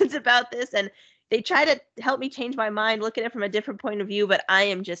discussions about this, and they try to help me change my mind, look at it from a different point of view, but I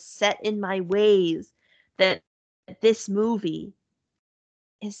am just set in my ways that this movie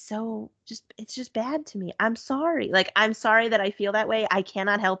is it's just bad to me. I'm sorry. Like, I'm sorry that I feel that way. I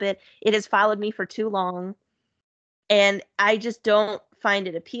cannot help it. It has followed me for too long. And I just don't find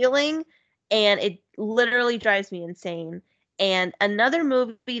it appealing. And it literally drives me insane. And another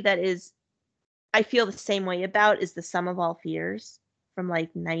movie that I feel the same way about is The Sum of All Fears from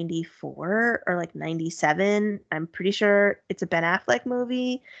like 94 or like 97. I'm pretty sure it's a Ben Affleck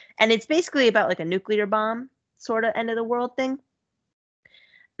movie. And it's basically about like a nuclear bomb sort of end of the world thing.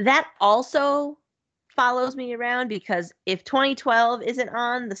 That also follows me around because if 2012 isn't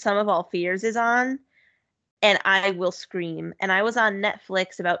on, The Sum of All Fears is on, and I will scream. And I was on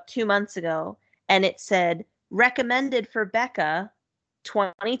Netflix about 2 months ago, and it said, recommended for Becca,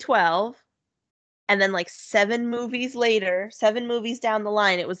 2012. And then like 7 movies down the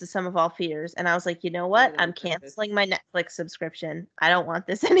line, it was The Sum of All Fears. And I was like, you know what? I'm canceling my Netflix subscription. I don't want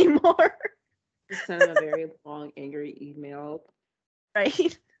this anymore. Just send a very long, angry email.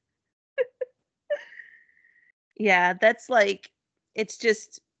 Right? Yeah, that's like, it's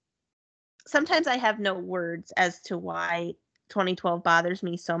just, sometimes I have no words as to why 2012 bothers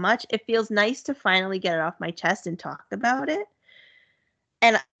me so much. It feels nice to finally get it off my chest and talk about it.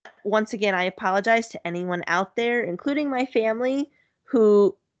 And once again, I apologize to anyone out there, including my family,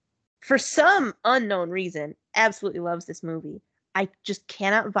 who, for some unknown reason, absolutely loves this movie. I just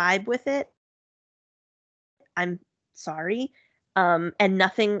cannot vibe with it. I'm sorry. And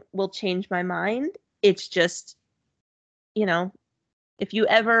nothing will change my mind. It's just, you know, if you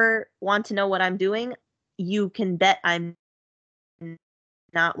ever want to know what I'm doing, you can bet I'm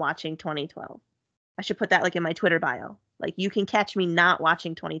not watching 2012. I should put that like in my Twitter bio. Like, you can catch me not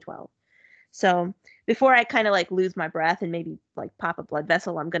watching 2012. So before I kind of like lose my breath and maybe like pop a blood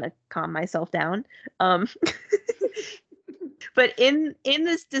vessel, I'm gonna calm myself down. But in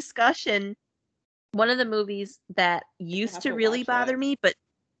this discussion, one of the movies that used to really bother me, but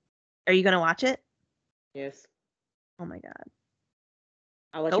are you gonna watch it? Yes. Oh my God.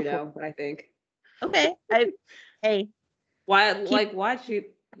 I'll let you know what I think. Okay. Hey. Watch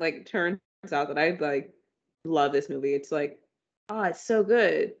it. Like, turns out that I like love this movie. It's like, oh, it's so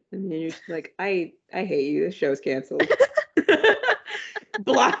good, and then you're just like, I hate you. This show's canceled.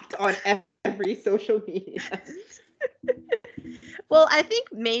 Blocked on every social media. Well, I think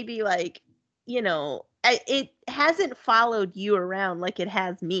maybe like, it hasn't followed you around like it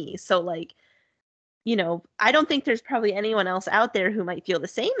has me. So like, I don't think there's probably anyone else out there who might feel the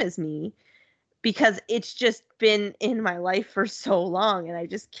same as me, because it's just been in my life for so long and I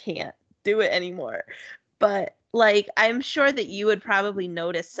just can't do it anymore. But like, I'm sure that you would probably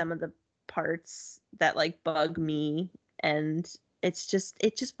notice some of the parts that like bug me, and it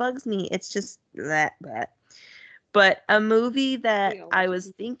just bugs me. It's just that. But a movie that I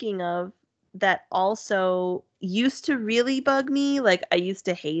was thinking of that also used to really bug me, like I used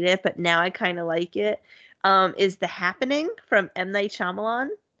to hate it, but now I kind of like it, is The Happening from M. Night Shyamalan.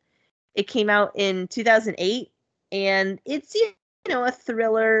 It came out in 2008, and it's, a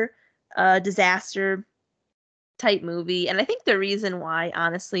thriller, disaster type movie. And I think the reason why,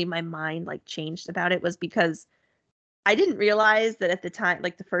 honestly, my mind like changed about it was because I didn't realize that at the time,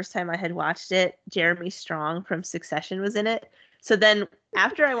 like the first time I had watched it, Jeremy Strong from Succession was in it. So then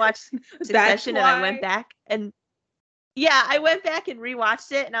after I watched Succession and I went back and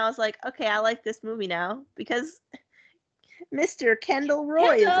rewatched it, and I was like, okay, I like this movie now because Mr. Kendall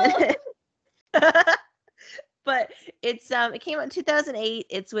Roy is in it. But it's it came out in 2008.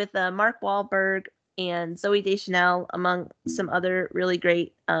 It's with Mark Wahlberg and Zooey Deschanel, among some other really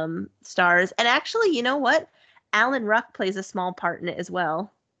great stars. And actually, you know what? Alan Ruck plays a small part in it as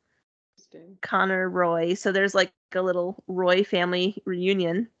well. Connor Roy. So there's like a little Roy family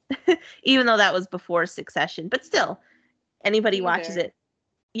reunion, even though that was before Succession. But still, anybody watches it.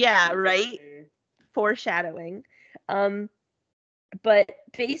 Yeah, right? Foreshadowing. But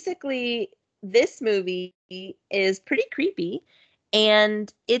basically, this movie is pretty creepy,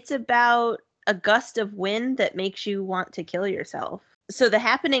 and it's about a gust of wind that makes you want to kill yourself. So The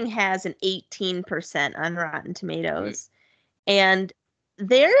Happening has an 18% on Rotten Tomatoes. And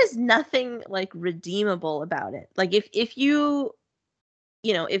there is nothing like redeemable about it. Like if you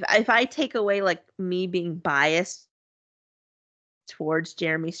know, if I take away like me being biased towards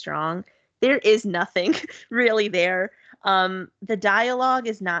Jeremy Strong, there is nothing really there. The dialogue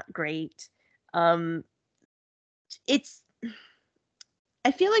is not great. It's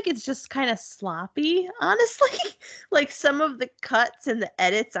I feel like it's just kind of sloppy, honestly. Like some of the cuts and the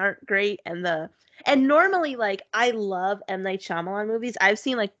edits aren't great, and normally like I love M. Night Shyamalan movies. I've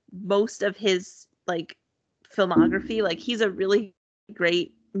seen like most of his like filmography. Like he's a really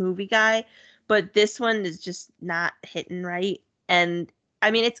great movie guy, but this one is just not hitting right. And I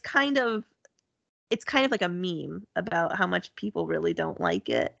mean, it's kind of like a meme about how much people really don't like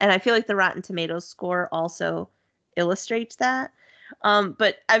it. And I feel like the Rotten Tomatoes score also illustrates that.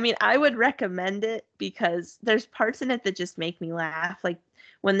 But I mean, I would recommend it because there's parts in it that just make me laugh. Like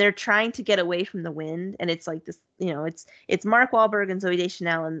when they're trying to get away from the wind, and it's like this, you know, it's Mark Wahlberg and Zooey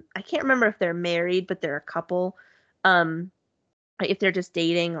Deschanel, and I can't remember if they're married, but they're a couple. If they're just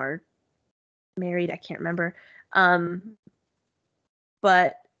dating or married, I can't remember.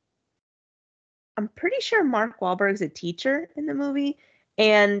 But I'm pretty sure Mark Wahlberg's a teacher in the movie,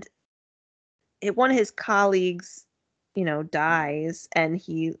 and one of his colleagues, you know, dies, and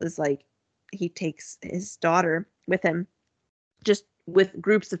he takes his daughter with him, just with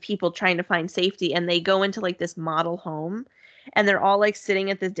groups of people trying to find safety, and they go into like this model home, and they're all like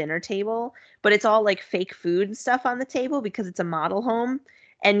sitting at the dinner table, but it's all like fake food and stuff on the table because it's a model home.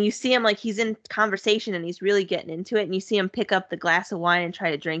 And you see him like he's in conversation and he's really getting into it, and you see him pick up the glass of wine and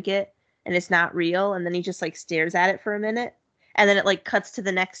try to drink it, and it's not real, and then he just like stares at it for a minute, and then it like cuts to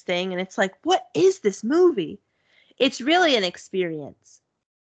the next thing, and it's like, what is this movie? It's really an experience.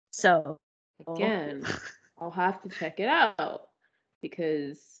 So Again, I'll have to check it out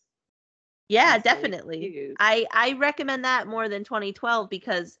because yeah, I'm so definitely. confused. I recommend that more than 2012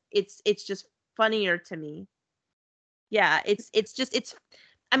 because it's just funnier to me. Yeah, it's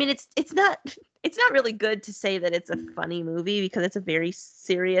I mean it's not it's not really good to say that it's a funny movie because it's a very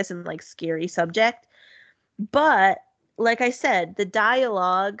serious and like scary subject. But like I said, the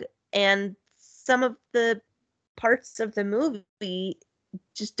dialogue and some of the parts of the movie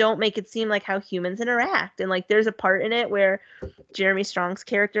just don't make it seem like how humans interact. And like there's a part in it where Jeremy Strong's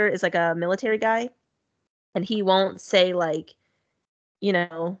character is like a military guy, and he won't say like, you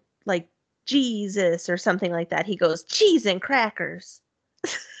know, like Jesus or something like that. He goes cheese and crackers.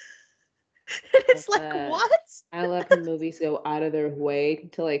 It's like, what? I love when movies go out of their way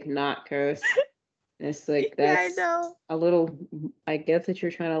to like not curse. And it's like Yeah, I that's know. a little. I guess that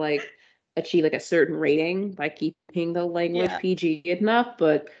you're trying to like achieve like a certain rating by keeping the language Yeah, PG enough,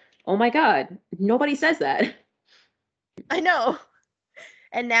 but oh my god, nobody says that. I know.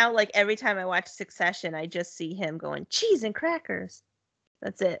 And now, like every time I watch Succession, I just see him going cheese and crackers.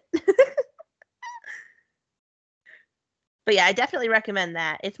 That's it. But yeah, I definitely recommend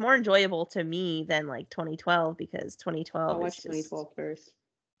that. It's more enjoyable to me than like 2012 because 2012 I'll is watch just 2012 first.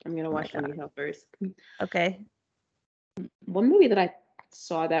 I'm gonna oh my watch god. 2012 first. Okay. One movie that I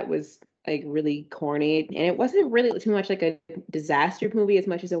saw that was like really corny, and it wasn't really too much like a disaster movie as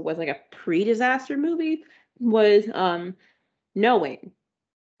much as it was like a pre-disaster movie, was Knowing,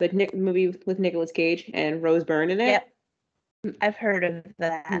 the movie with Nicolas Cage and Rose Byrne in it. Yep. I've heard of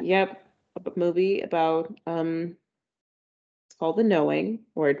that. Yep, a movie about it's called The Knowing,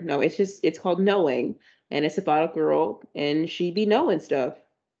 or no, it's called Knowing, and it's about a girl and she be knowing stuff.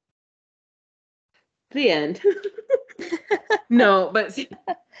 The end. No, but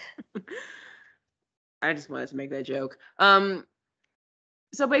I just wanted to make that joke.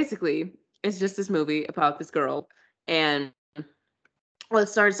 So basically, it's just this movie about this girl, and well, it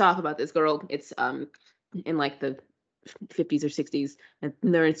starts off about this girl. It's in like the 50s or 60s, and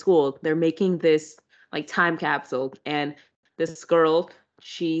they're in school. They're making this like time capsule, and this girl,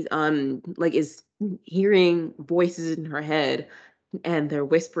 she like is hearing voices in her head, and they're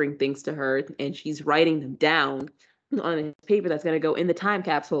whispering things to her, and she's writing them down on a paper that's going to go in the time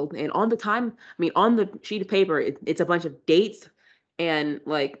capsule. And on the time, I mean, on the sheet of paper, it's a bunch of dates and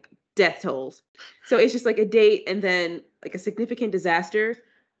like death tolls. So it's just like a date and then like a significant disaster,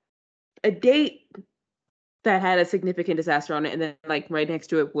 a date that had a significant disaster on it, and then like right next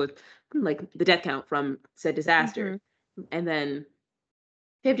to it with like the death count from said disaster. And then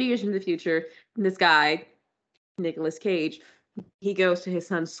 50 years into the future, this guy, Nicolas Cage, he goes to his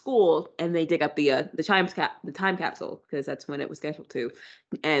son's school and they dig up the time capsule because that's when it was scheduled to.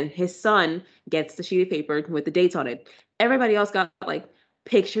 And his son gets the sheet of paper with the dates on it. Everybody else got like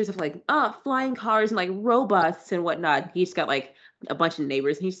pictures of like flying cars and like robots and whatnot. He just got like a bunch of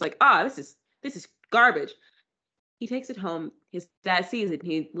neighbors, and he's just like, this is garbage. He takes it home. His dad sees it.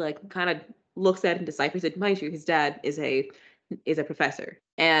 He like kind of looks at it and deciphers it. Mind you, his dad is a professor,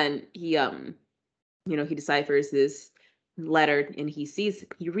 and he he deciphers this letter, and he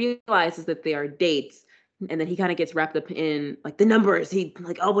realizes that they are dates, and then he kind of gets wrapped up in like the numbers. He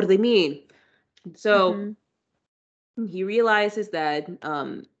like, oh, what do they mean? So he realizes that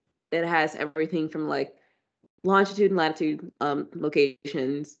it has everything from like longitude and latitude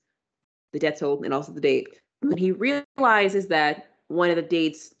locations, the death toll, and also the date. When he realizes that one of the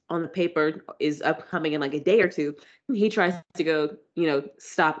dates on the paper is upcoming in like a day or two, he tries to go,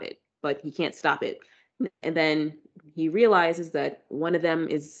 stop it, but he can't stop it. And then he realizes that one of them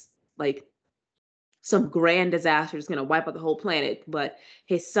is like some grand disaster is going to wipe out the whole planet. But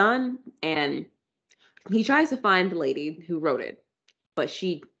his son, and he tries to find the lady who wrote it, but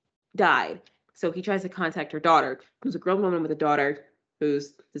she died. So he tries to contact her daughter, who's a grown woman with a daughter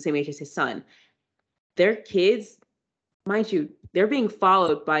who's the same age as his son. Their kids, mind you, they're being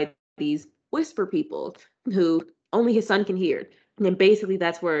followed by these whisper people who only his son can hear. And basically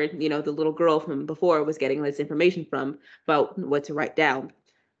that's where, the little girl from before was getting this information from about what to write down.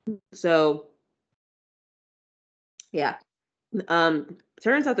 So, yeah.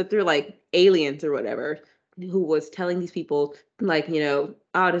 Turns out that they're like aliens or whatever, who was telling these people like,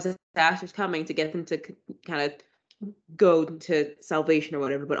 there's a disaster's coming, to get them to kind of go to salvation or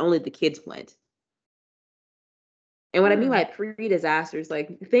whatever, but only the kids went. And what I mean by pre-disasters,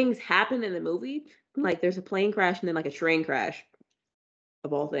 like things happen in the movie, like there's a plane crash and then like a train crash,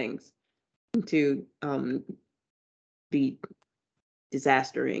 of all things, to be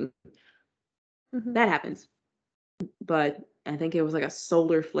disastering. That happens. But I think it was like a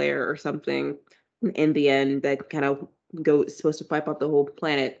solar flare or something in the end that kind of supposed to wipe out the whole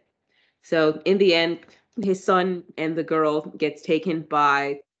planet. So in the end, his son and the girl gets taken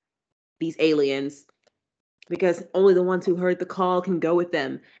by these aliens, because only the ones who heard the call can go with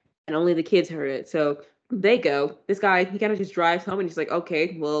them, and only the kids heard it. So they go. This guy, he kind of just drives home, and he's like,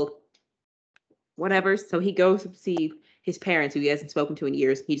 okay, well, whatever. So he goes to see his parents, who he hasn't spoken to in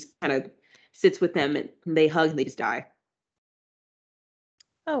years. He just kind of sits with them, and they hug, and they just die.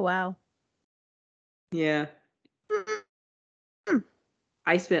 Oh, wow. Yeah.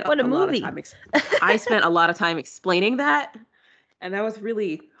 I spent what a lot movie. of time. I spent a lot of time explaining that, and that was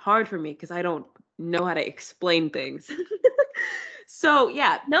really hard for me because I don't know how to explain things. So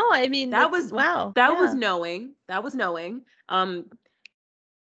yeah. No, I mean that was wow. That was knowing. That was knowing.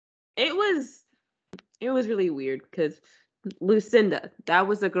 It was really weird because Lucinda, that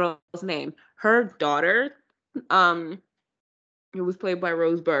was the girl's name. Her daughter, who was played by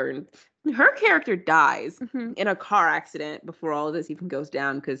Rose Byrne, her character dies in a car accident before all of this even goes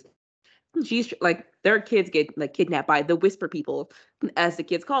down, because she's like, their kids get like kidnapped by the whisper people, as the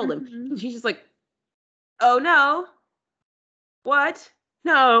kids call them. And she's just like, oh no, what?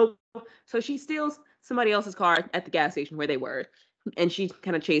 No. So she steals somebody else's car at the gas station where they were, and she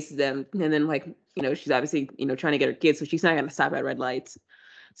kind of chases them. And then like, she's obviously, trying to get her kids, so she's not going to stop at red lights.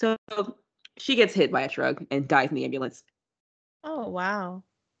 So she gets hit by a truck and dies in the ambulance. Oh, wow.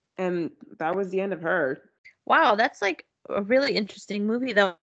 And that was the end of her. Wow, that's like a really interesting movie,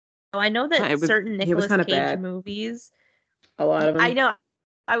 though. I know that certain Nicolas Cage movies, a lot of them. I know.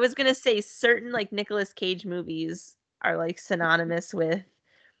 I was gonna say certain like Nicolas Cage movies are like synonymous with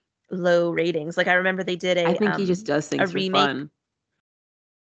low ratings. Like I remember they did I think he just does things for fun.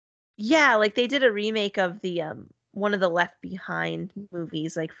 Yeah, like they did a remake of the one of the Left Behind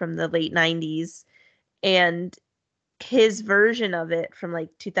movies, like from the late 90s, and his version of it from like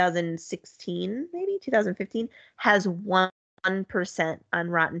 2016, maybe 2015, has 1% on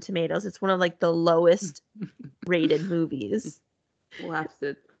Rotten Tomatoes. It's one of like the lowest rated movies. We'll have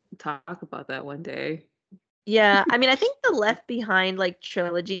to talk about that one day. Yeah, I mean, I think the Left Behind like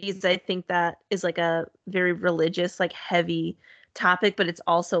trilogies, I think that is like a very religious, like heavy topic, but it's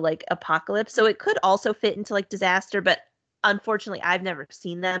also like apocalypse. So it could also fit into like disaster, but unfortunately I've never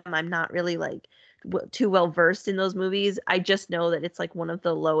seen them. I'm not really like too well versed in those movies. I just know that it's like one of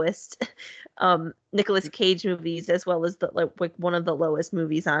the lowest Nicolas Cage movies, as well as the like one of the lowest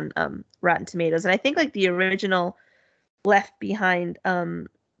movies on Rotten Tomatoes. And I think like the original Left Behind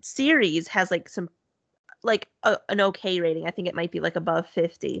series has like some like an okay rating. I think it might be like above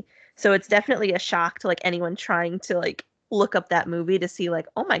 50. So it's definitely a shock to like anyone trying to like look up that movie to see like,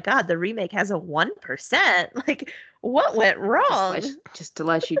 oh my god, the remake has a 1%. Like, what went wrong? Just to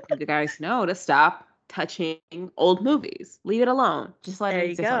let you guys know to stop touching old movies. Leave it alone. Just let it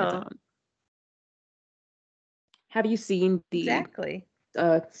exist on its own. Have you seen the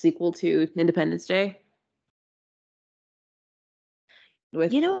sequel to Independence Day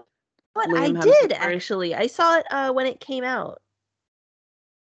with You know what? I Liam did Hemsworth. actually. I saw it when it came out.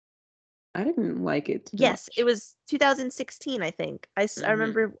 I didn't like it too Yes, it much. was 2016, I think. I Hmm.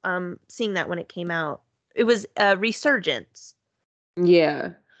 remember seeing that when it came out. It was Resurgence.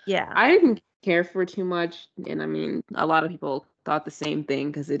 Yeah, Yeah. I didn't care for it too much, and I mean, a lot of people thought the same thing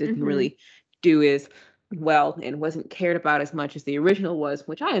because it didn't Hmm. really do as well and wasn't cared about as much as the original was,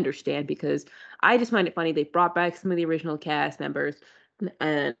 which I understand because I just find it funny they brought back some of the original cast members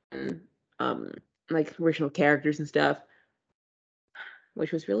and um like original characters and stuff,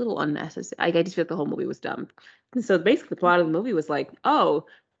 which was really a little unnecessary. I just feel like the whole movie was dumb. And so basically, the plot of the movie was like, oh,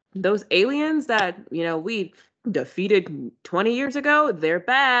 those aliens that we defeated 20 years ago, they're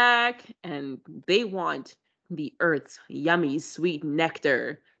back, and they want the Earth's yummy, sweet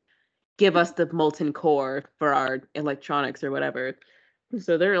nectar. Give us the molten core for our electronics or whatever.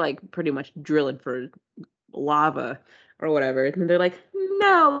 So they're like pretty much drilling for lava or whatever, and they're like,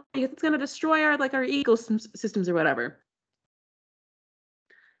 no, it's gonna destroy our ecosystems or whatever.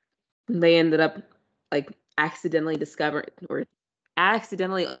 They ended up like accidentally discovering or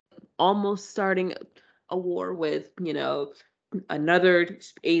accidentally almost starting a war with another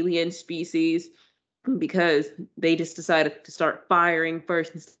alien species because they just decided to start firing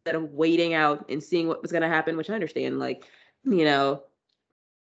first instead of waiting out and seeing what was going to happen, which I understand. Like, you know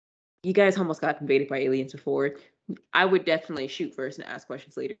you guys almost got invaded by aliens before. I would definitely shoot first and ask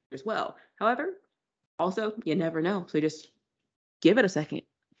questions later as well. However, also you never know, so just give it a second.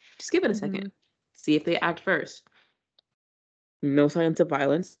 Just give it a second. Hmm. See if they act first. No signs of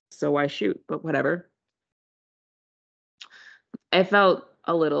violence, so why shoot? But whatever. I felt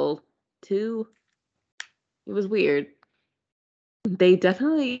a little too. It was weird. They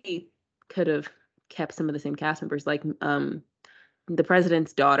definitely could have kept some of the same cast members. Like, the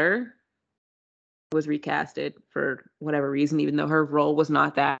president's daughter was recasted for whatever reason, even though her role was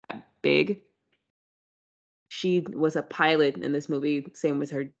not that big. She was a pilot in this movie, same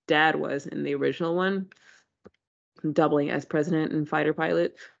as her dad was in the original one, doubling as president and fighter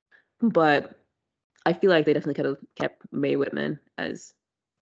pilot. But I feel like they definitely could have kept Mae Whitman as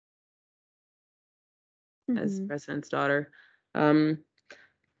Hmm. president's daughter. Um,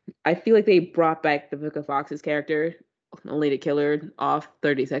 I feel like they brought back the Vivica Fox's character only to kill her off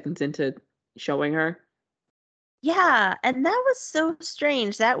 30 seconds into showing her. Yeah, and that was so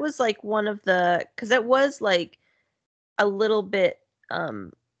strange. That was like one of the because it was like a little bit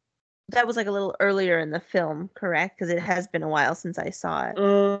that was like a little earlier in the film, correct? Because it has been a while since I saw it.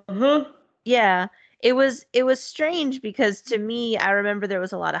 Uh-huh. Yeah, it was strange because to me, I remember there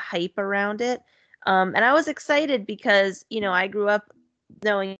was a lot of hype around it. And I was excited because, I grew up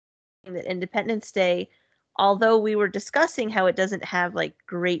knowing that Independence Day, although we were discussing how it doesn't have like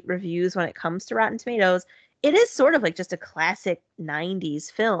great reviews when it comes to Rotten Tomatoes, it is sort of like just a classic 90s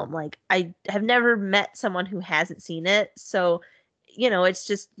film. Like I have never met someone who hasn't seen it. So, it's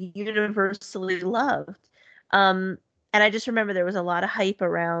just universally loved. Um, and I just remember there was a lot of hype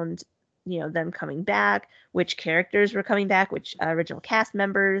around them coming back, which characters were coming back, which original cast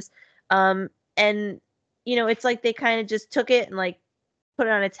members. And it's like they kind of just took it and like put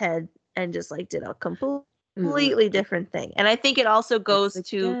it on its head and just like did a Mm, completely different thing. And I think it also once goes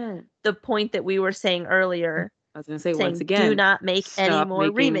to again. the point that we were saying earlier, I was gonna say once saying do again, not make any stop more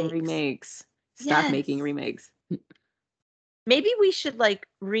making remakes. remakes. Stop making Yes. remakes. Maybe we should like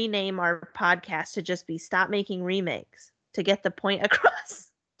rename our podcast to just be Stop Making Remakes to get the point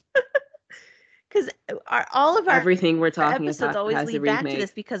across. Because all of our Everything we're talking episodes about always has a lead back to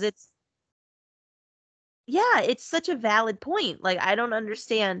this remake. because it's such a valid point. Like, I don't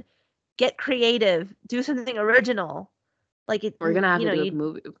understand. Get creative, do something original. Like, We're gonna have to do a you,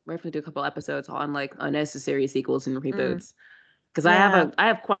 movie. We're have to do a couple episodes on like unnecessary sequels and mm, reboots because yeah, I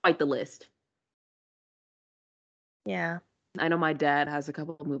have quite the list. yeah, I know my dad has a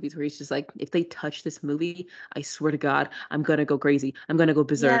couple of movies where he's just like, if they touch this movie, I swear to God, I'm gonna go crazy. I'm gonna go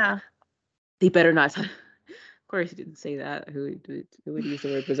berserk. yeah, They better not. Of course, he didn't say that. Who would use the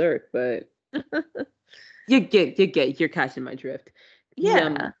word berserk? But you're catching my drift. He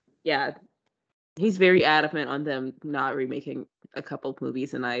yeah, yeah, he's very adamant on them not remaking a couple of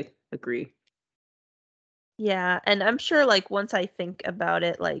movies, and I agree. yeah. And I'm sure, like, once I think about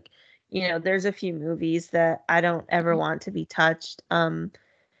it, like, there's a few movies that I don't ever want to be touched.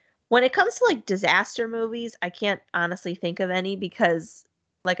 When it comes to like disaster movies, I can't honestly think of any because,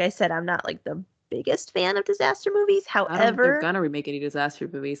 like I said, I'm not like the biggest fan of disaster movies. I don't think they're However, gonna remake any disaster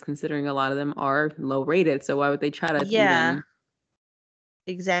movies, considering a lot of them are low rated. So why would they try to yeah, even?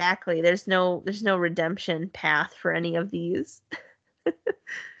 exactly. There's no redemption path for any of these.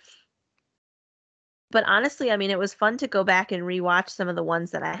 But honestly, I mean, it was fun to go back and rewatch some of the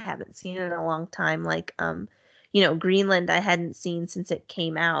ones that I haven't seen in a long time. Like, Greenland I hadn't seen since it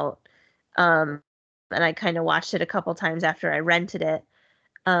came out. And I kind of watched it a couple times after I rented it.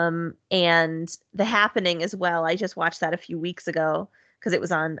 And The Happening as well. I just watched that a few weeks ago because it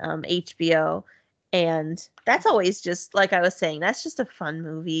was on HBO. And that's always just like I was saying, that's just a fun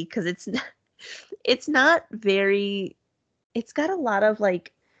movie because it's not very, it's got a lot of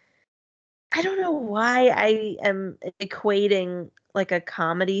like, I don't know why I am equating like a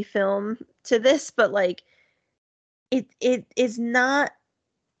comedy film to this, but like it is not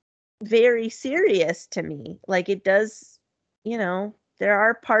very serious to me. Like it does, there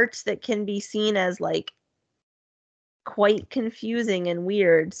are parts that can be seen as like quite confusing and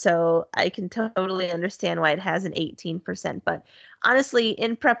weird. So I can totally understand why it has an 18%. But honestly,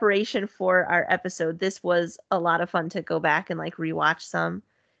 in preparation for our episode, this was a lot of fun to go back and like rewatch some.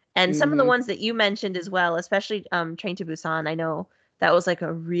 And some of the Mhm. ones that you mentioned as well, especially Train to Busan, I know that was like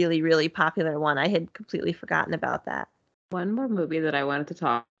a really, really popular one. I had completely forgotten about that. One more movie that I wanted to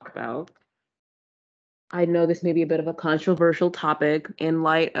talk about. I know this may be a bit of a controversial topic in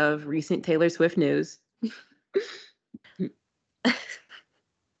light of recent Taylor Swift news.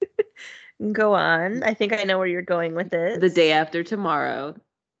 Go on. I think I know where you're going with The this. Day After Tomorrow,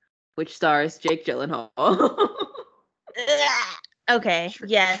 which stars Jake Gyllenhaal. Okay,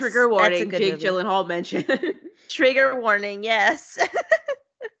 yes, Trigger that's a warning, good Jake movie. Gyllenhaal mentioned. Trigger warning, yes.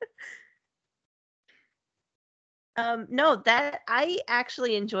 No, that I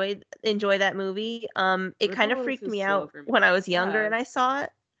actually enjoy that movie. It kind of Regardless freaked is me slow out for me. when I was younger Yeah. and I saw it.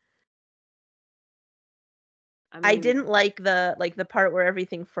 I I mean, didn't like the part where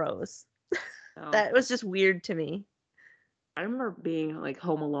everything froze. no. That was just weird to me. I remember being like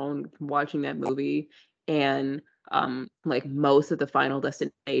home alone watching that movie and like most of the Final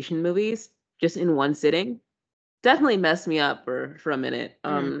Destination movies just in one sitting. Definitely messed me up for a minute.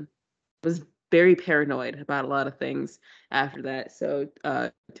 Mm. Was very paranoid about a lot of things after that. So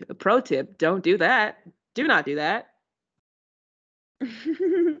a pro tip, don't do that. Do not do that.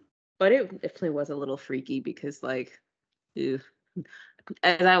 But it definitely was a little freaky because like ew.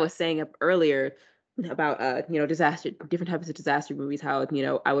 As I was saying up earlier about disaster different types of disaster movies, how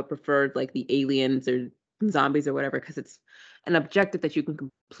I would prefer like the aliens or zombies or whatever because it's an objective that you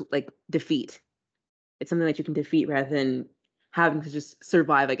can like defeat. It's something that you can defeat rather than having to just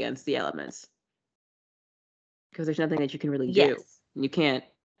survive against the elements because there's nothing that you can really do. Yes. You can't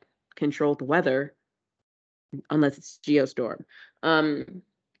control the weather unless it's geostorm. Um,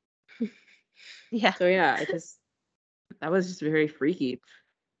 Yeah. so yeah, that was just very freaky.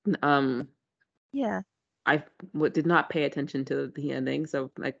 Um, Yeah. I did not pay attention to the ending,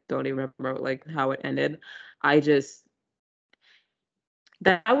 so I don't even remember like how it ended. I just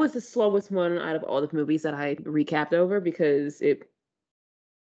that was the slowest one out of all the movies that I recapped over because it.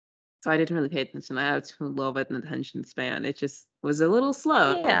 So I didn't really pay attention. I have too low of an attention span. It just was a little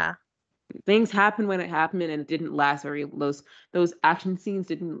slow. Yeah. Things happened when it happened, and it didn't last very. Those action scenes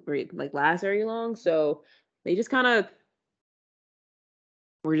didn't like last very long. So they just kind of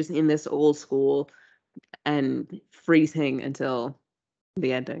were just in this old school and freezing until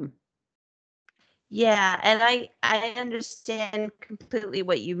the ending. Yeah, and I understand completely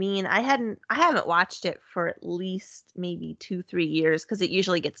what you mean. I haven't watched it for at least maybe 2, 3 years because it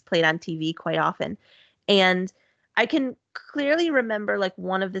usually gets played on TV quite often. And I can clearly remember like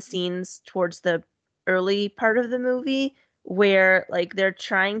one of the scenes towards the early part of the movie where like they're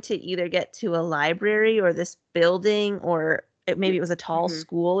trying to either get to a library or this building or maybe it was a tall Hmm.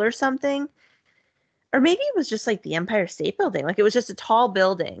 school or something. Or maybe it was just like the Empire State Building. Like it was just a tall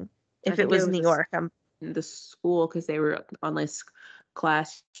building I if it think it was was New York. the school because they were on this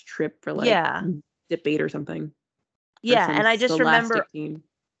class trip for like Yeah. debate or something for Yeah, some and I just remember scholastic team.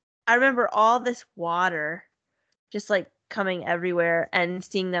 I remember all this water just like coming everywhere and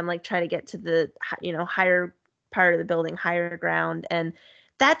seeing them like try to get to the higher part of the building, higher ground, and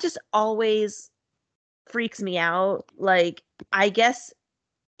that just always freaks me out. Like I guess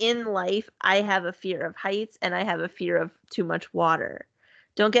in life I have a fear of heights and I have a fear of too much water.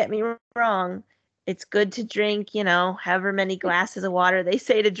 Don't get me wrong. It's good to drink, however many glasses of water they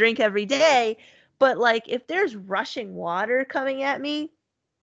say to drink every day. But like if there's rushing water coming at me,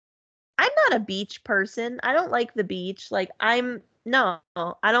 I'm not a beach person. I don't like the beach. Like no,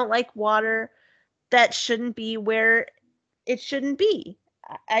 I don't like water that shouldn't be where it shouldn't be.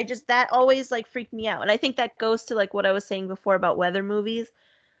 I just that always like freaked me out. And I think that goes to like what I was saying before about weather movies.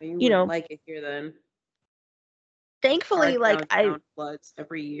 You You wouldn't know, like it here then. thankfully Our like I downtown floods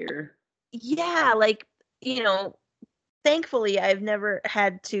every year. yeah, like, you know, thankfully I've never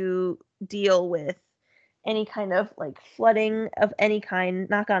had to deal with any kind of like flooding of any kind,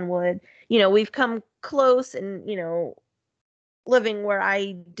 knock on wood. We've come close, and living where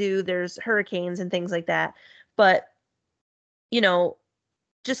I do, there's hurricanes and things like that. But, you know,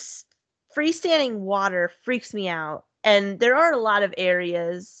 just freestanding water freaks me out. And there are a lot of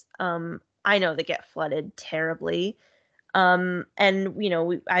areas I know that get flooded terribly. And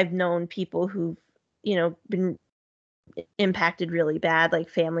I've known people who've been impacted really bad, like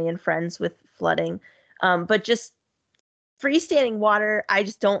family and friends with flooding. But just freestanding water, I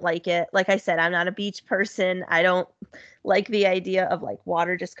just don't like it. Like I said, I'm not a beach person. I don't like the idea of like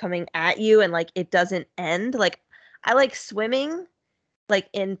water just coming at you and like it doesn't end. Like I like swimming like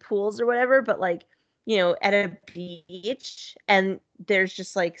in pools or whatever, but like at a beach and there's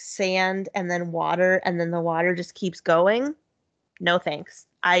just like sand and then water and then the water just keeps going. No thanks.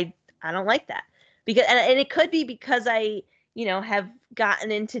 I don't like that. Because and it could be because I have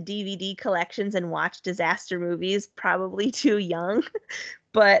gotten into DVD collections and watched disaster movies probably too young.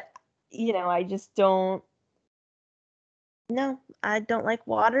 But I just don't. No, I don't like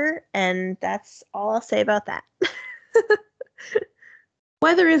water, and that's all I'll say about that.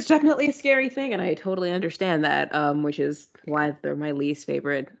 Weather is definitely a scary thing, and I totally understand that, which is why they're my least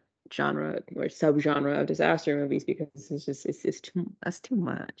favorite genre or subgenre of disaster movies, because it's too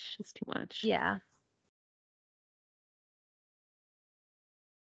much. It's too much. Yeah.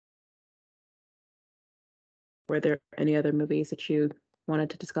 Were there any other movies that you wanted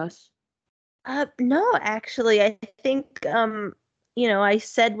to discuss? No, actually, I think I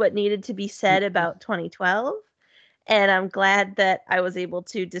said what needed to be said about 2012, and I'm glad that I was able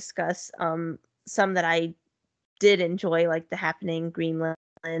to discuss some that I did enjoy, like The Happening, Greenland.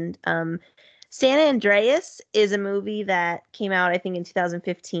 San Andreas is a movie that came out, I think, in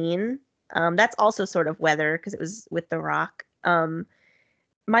 2015. That's also sort of weather because it was with The Rock.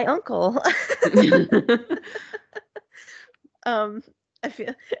 My uncle. um,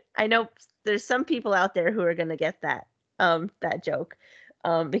 I know there's some people out there who are gonna get that joke,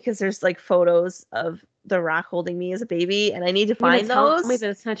 because there's like photos of The Rock holding me as a baby, and I need to You gonna find tell me those. that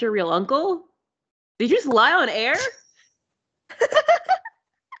it's not your real uncle? Did you just lie on air?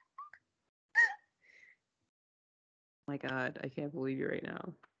 My God, I can't believe you right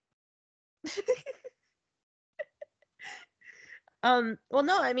now. Well,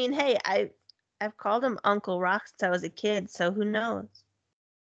 no, I mean, hey, I've called him Uncle Rock since I was a kid, so who knows?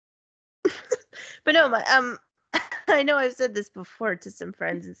 But no, I know I've said this before to some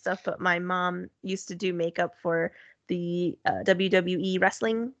friends and stuff, but my mom used to do makeup for the WWE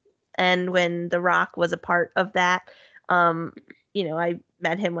wrestling, and when The Rock was a part of that, I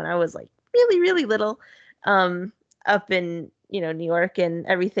met him when I was like really, really little, up in New York and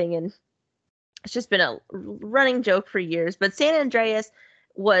everything, and it's just been a running joke for years. But San Andreas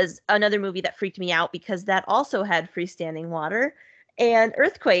was another movie that freaked me out because that also had freestanding water and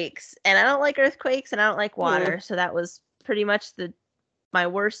earthquakes, and I don't like earthquakes and I don't like water, so that was pretty much my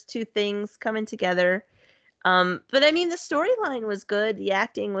worst two things coming together. But I mean, the storyline was good, the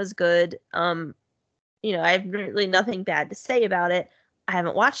acting was good. I have really nothing bad to say about it. I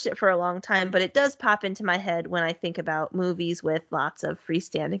haven't watched it for a long time, but it does pop into my head when I think about movies with lots of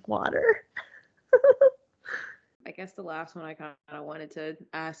freestanding water. I guess the last one I kind of wanted to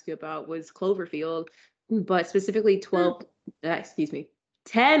ask you about was Cloverfield, but specifically 10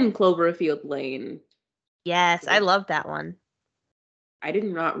 Cloverfield Lane. Yes, I love that one. I did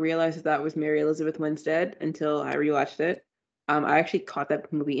not realize that was Mary Elizabeth Winstead until I rewatched it. I actually caught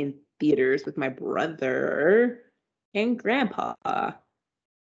that movie in theaters with my brother and grandpa, I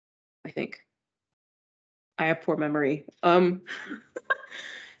think. I have poor memory.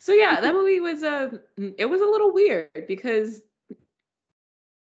 So yeah, that movie was it was a little weird because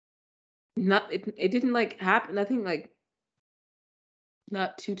it didn't like happen, nothing like,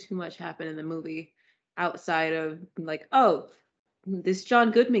 not too much happened in the movie outside of like, oh, this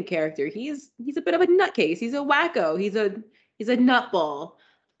John Goodman character, he's a bit of a nutcase, he's a wacko, he's a nutball.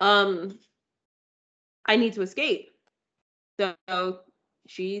 I need to escape. So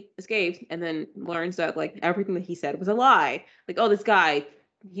she escapes and then learns that like everything that he said was a lie. Like, oh, this guy,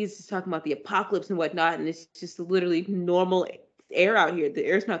 he's just talking about the apocalypse and whatnot, and it's just literally normal air out here. The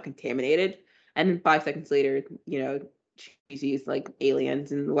air's not contaminated. And then 5 seconds later, she sees like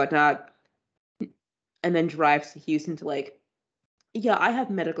aliens and whatnot, and then drives to Houston to like, yeah, I have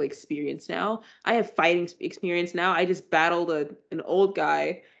medical experience now. I have fighting experience now. I just battled an old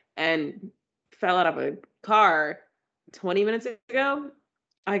guy and fell out of a car 20 minutes ago.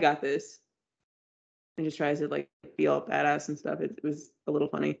 I got this. And just tries to like be all badass and stuff. It was a little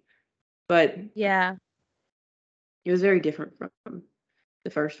funny. But Yeah. It was very different from the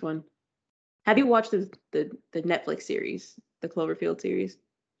first one. Have you watched the Netflix series, the Cloverfield series?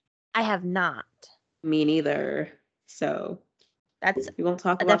 I have not. Me neither. So That's we won't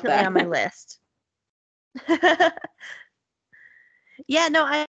talk about definitely that. on my list. Yeah, no,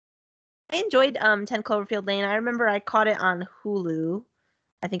 I enjoyed 10 Cloverfield Lane. I remember I caught it on Hulu.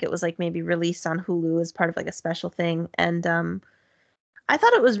 I think it was like maybe released on Hulu as part of like a special thing, and I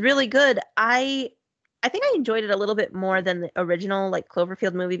thought it was really good. I think I enjoyed it a little bit more than the original like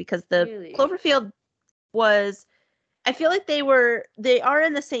Cloverfield movie because the Really? Cloverfield was, I feel like they are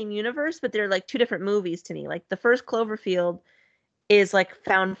in the same universe, but they're like two different movies to me. Like the first Cloverfield is like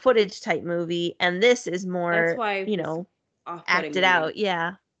found footage type movie, and this is That's more, why it was off-putting acted to me. out.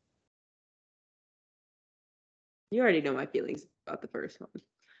 Yeah. You already know my feelings about the first one.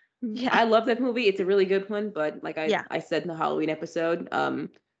 Yeah. I love that movie. It's a really good one, but like Yeah. I said in the Halloween episode,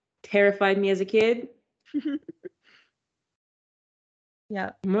 terrified me as a kid.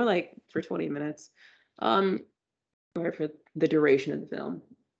 Yeah. More like for 20 minutes. Or for the duration of the film.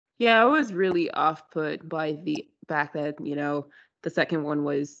 Yeah, I was really off put by the fact that, the second one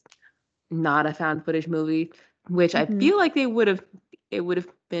was not a found footage movie, which I Mhm. feel like it would have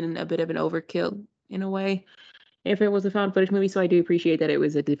been a bit of an overkill in a way if it was a found footage movie. So I do appreciate that it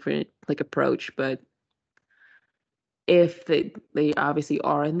was a different like approach, but if they obviously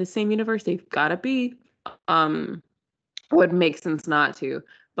are in the same universe, they've gotta be. Would make sense not to.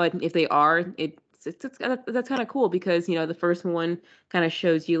 But if they are, that's kind of cool because the first one kind of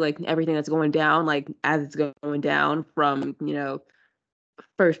shows you like everything that's going down, like as it's going down from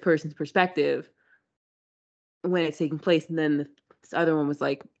first person's perspective when it's taking place, and then this other one was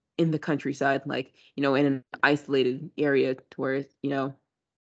like in the countryside, like in an isolated area, to where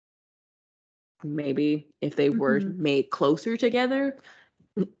maybe if they were Mhm. made closer together,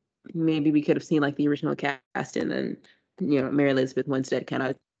 maybe we could have seen like the original cast, and then Mary Elizabeth Winstead kind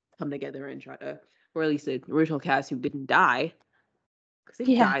of come together and try to, or at least the original cast who didn't die, because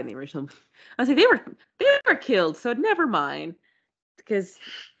they Yeah. died in the original. I was like, they were killed, so never mind. Because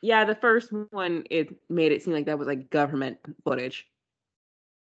yeah, the first one, it made it seem like that was like government footage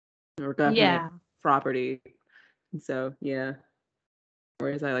or government Yeah. property. So yeah,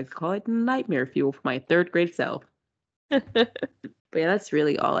 whereas I like to call it nightmare fuel for my third grade self. But yeah, that's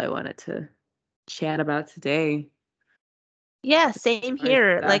really all I wanted to chat about today. Yeah, same Far as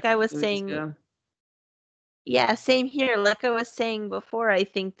here. Like I disaster was movies saying, go. yeah, same here. Like I was saying before, I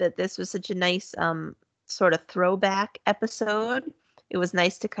think that this was such a nice sort of throwback episode. It was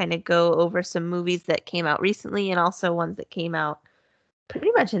nice to kind of go over some movies that came out recently and also ones that came out pretty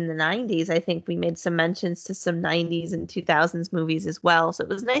much in the 90s. I think we made some mentions to some 90s and 2000s movies as well. So it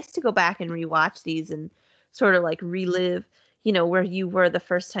was nice to go back and rewatch these and sort of like relive, where you were the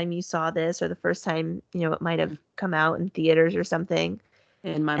first time you saw this or the first time, it might have come out in theaters or something.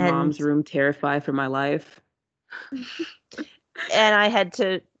 In my And mom's room, terrified for my life. and I had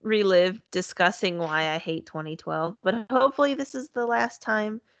to relive discussing why I hate 2012. But hopefully this is the last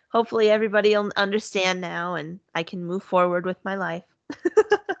time. Hopefully everybody will understand now and I can move forward with my life.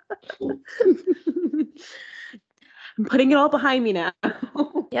 I'm putting it all behind me now.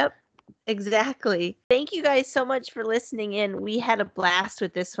 Yep, exactly. Thank you guys so much for listening in. We had a blast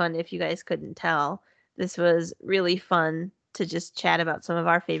with this one, if you guys couldn't tell. This was really fun to just chat about some of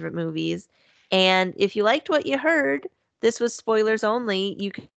our favorite movies. And if you liked what you heard, this was Spoilers Only.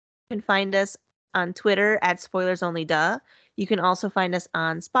 You can find us on Twitter at Spoilers Only Duh. You can also find us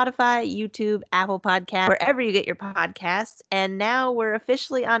on Spotify, YouTube, Apple Podcasts, wherever you get your podcasts. And now we're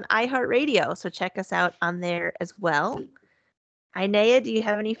officially on iHeartRadio, so check us out on there as well. Inea, do you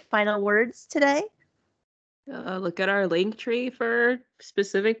have any final words today? Look at our link tree for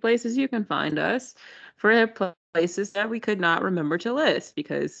specific places you can find us, for places that we could not remember to list,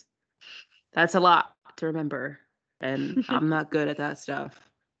 because that's a lot to remember, and I'm not good at that stuff.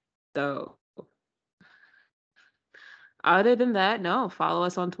 So other than that, no, follow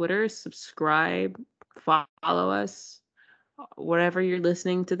us on Twitter, subscribe, follow us wherever you're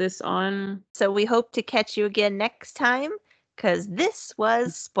listening to this on. So we hope to catch you again next time because this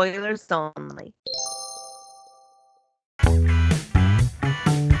was Spoilers Only.